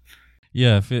specialty.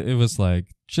 Yeah, if it was like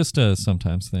just a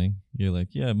sometimes thing, you're like,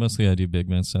 yeah, mostly I do big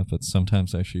man stuff, but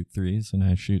sometimes I shoot threes and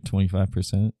I shoot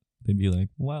 25%. They'd be like,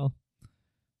 well,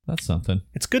 that's something.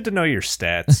 It's good to know your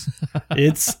stats.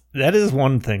 That is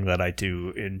one thing that I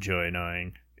do enjoy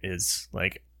knowing is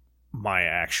like my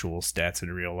actual stats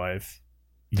in real life.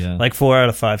 Yeah. Like 4 out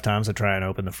of 5 times I try and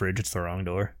open the fridge, it's the wrong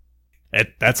door.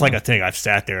 That's like a thing I've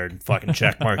sat there and fucking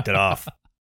checkmarked it off.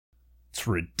 It's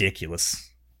ridiculous.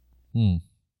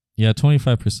 Yeah,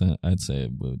 25%, I'd say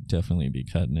would definitely be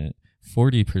cutting it.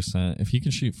 40%, if you can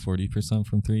shoot 40%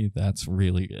 from 3, that's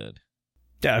really good.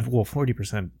 Yeah, well,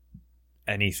 40%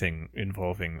 anything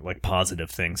involving like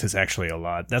positive things is actually a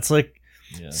lot. That's like,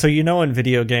 so in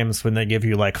video games when they give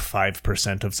you like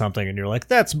 5% of something and you're like,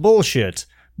 that's bullshit,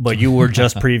 but you were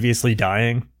just previously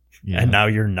dying and now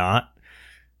you're not.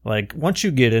 Like, once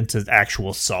you get into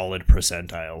actual solid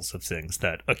percentiles of things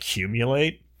that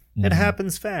accumulate, it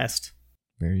happens fast.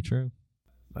 Very true.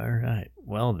 All right.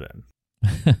 Well, then.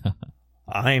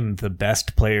 I'm the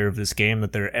best player of this game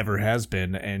that there ever has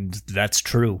been, and that's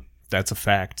true. That's a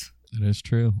fact. That is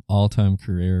true. All-time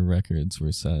career records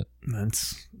were set.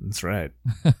 That's right.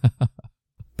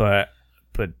 But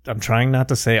I'm trying not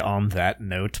to say on that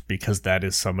note because that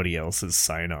is somebody else's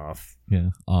sign-off. Yeah.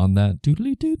 On that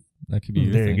doodly-dood. That could be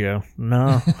your There thing. you go.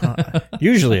 No.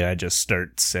 Usually I just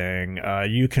start saying,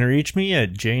 you can reach me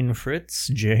at Jane Fritz,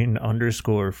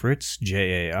 Jane_Fritz,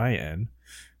 Jain,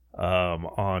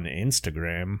 on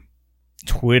Instagram.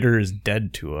 Twitter is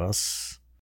dead to us.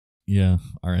 Yeah,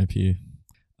 RIP.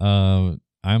 I'm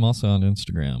also on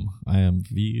Instagram. I am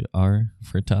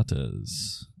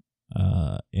VRFrittatas.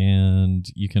 And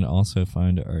you can also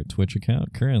find our Twitch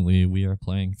account. Currently, we are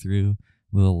playing through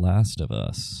The Last of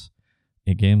Us,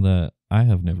 a game that I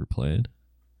have never played.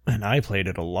 And I played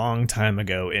it a long time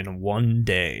ago in one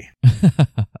day.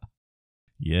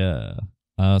 Yeah.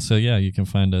 So yeah, you can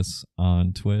find us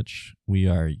on Twitch. We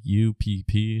are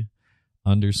UPP_playa.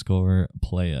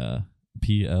 PLAYA.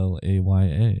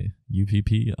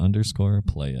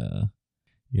 UPP_playa.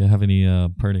 You have any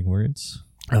parting words?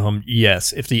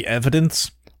 Yes. If the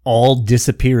evidence all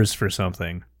disappears for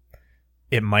something,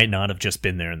 it might not have just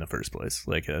been there in the first place.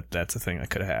 Like, that's a thing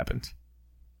that could have happened.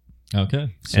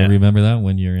 Okay. So remember that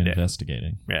when you're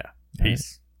investigating. Yeah. All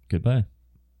Peace. right. Goodbye.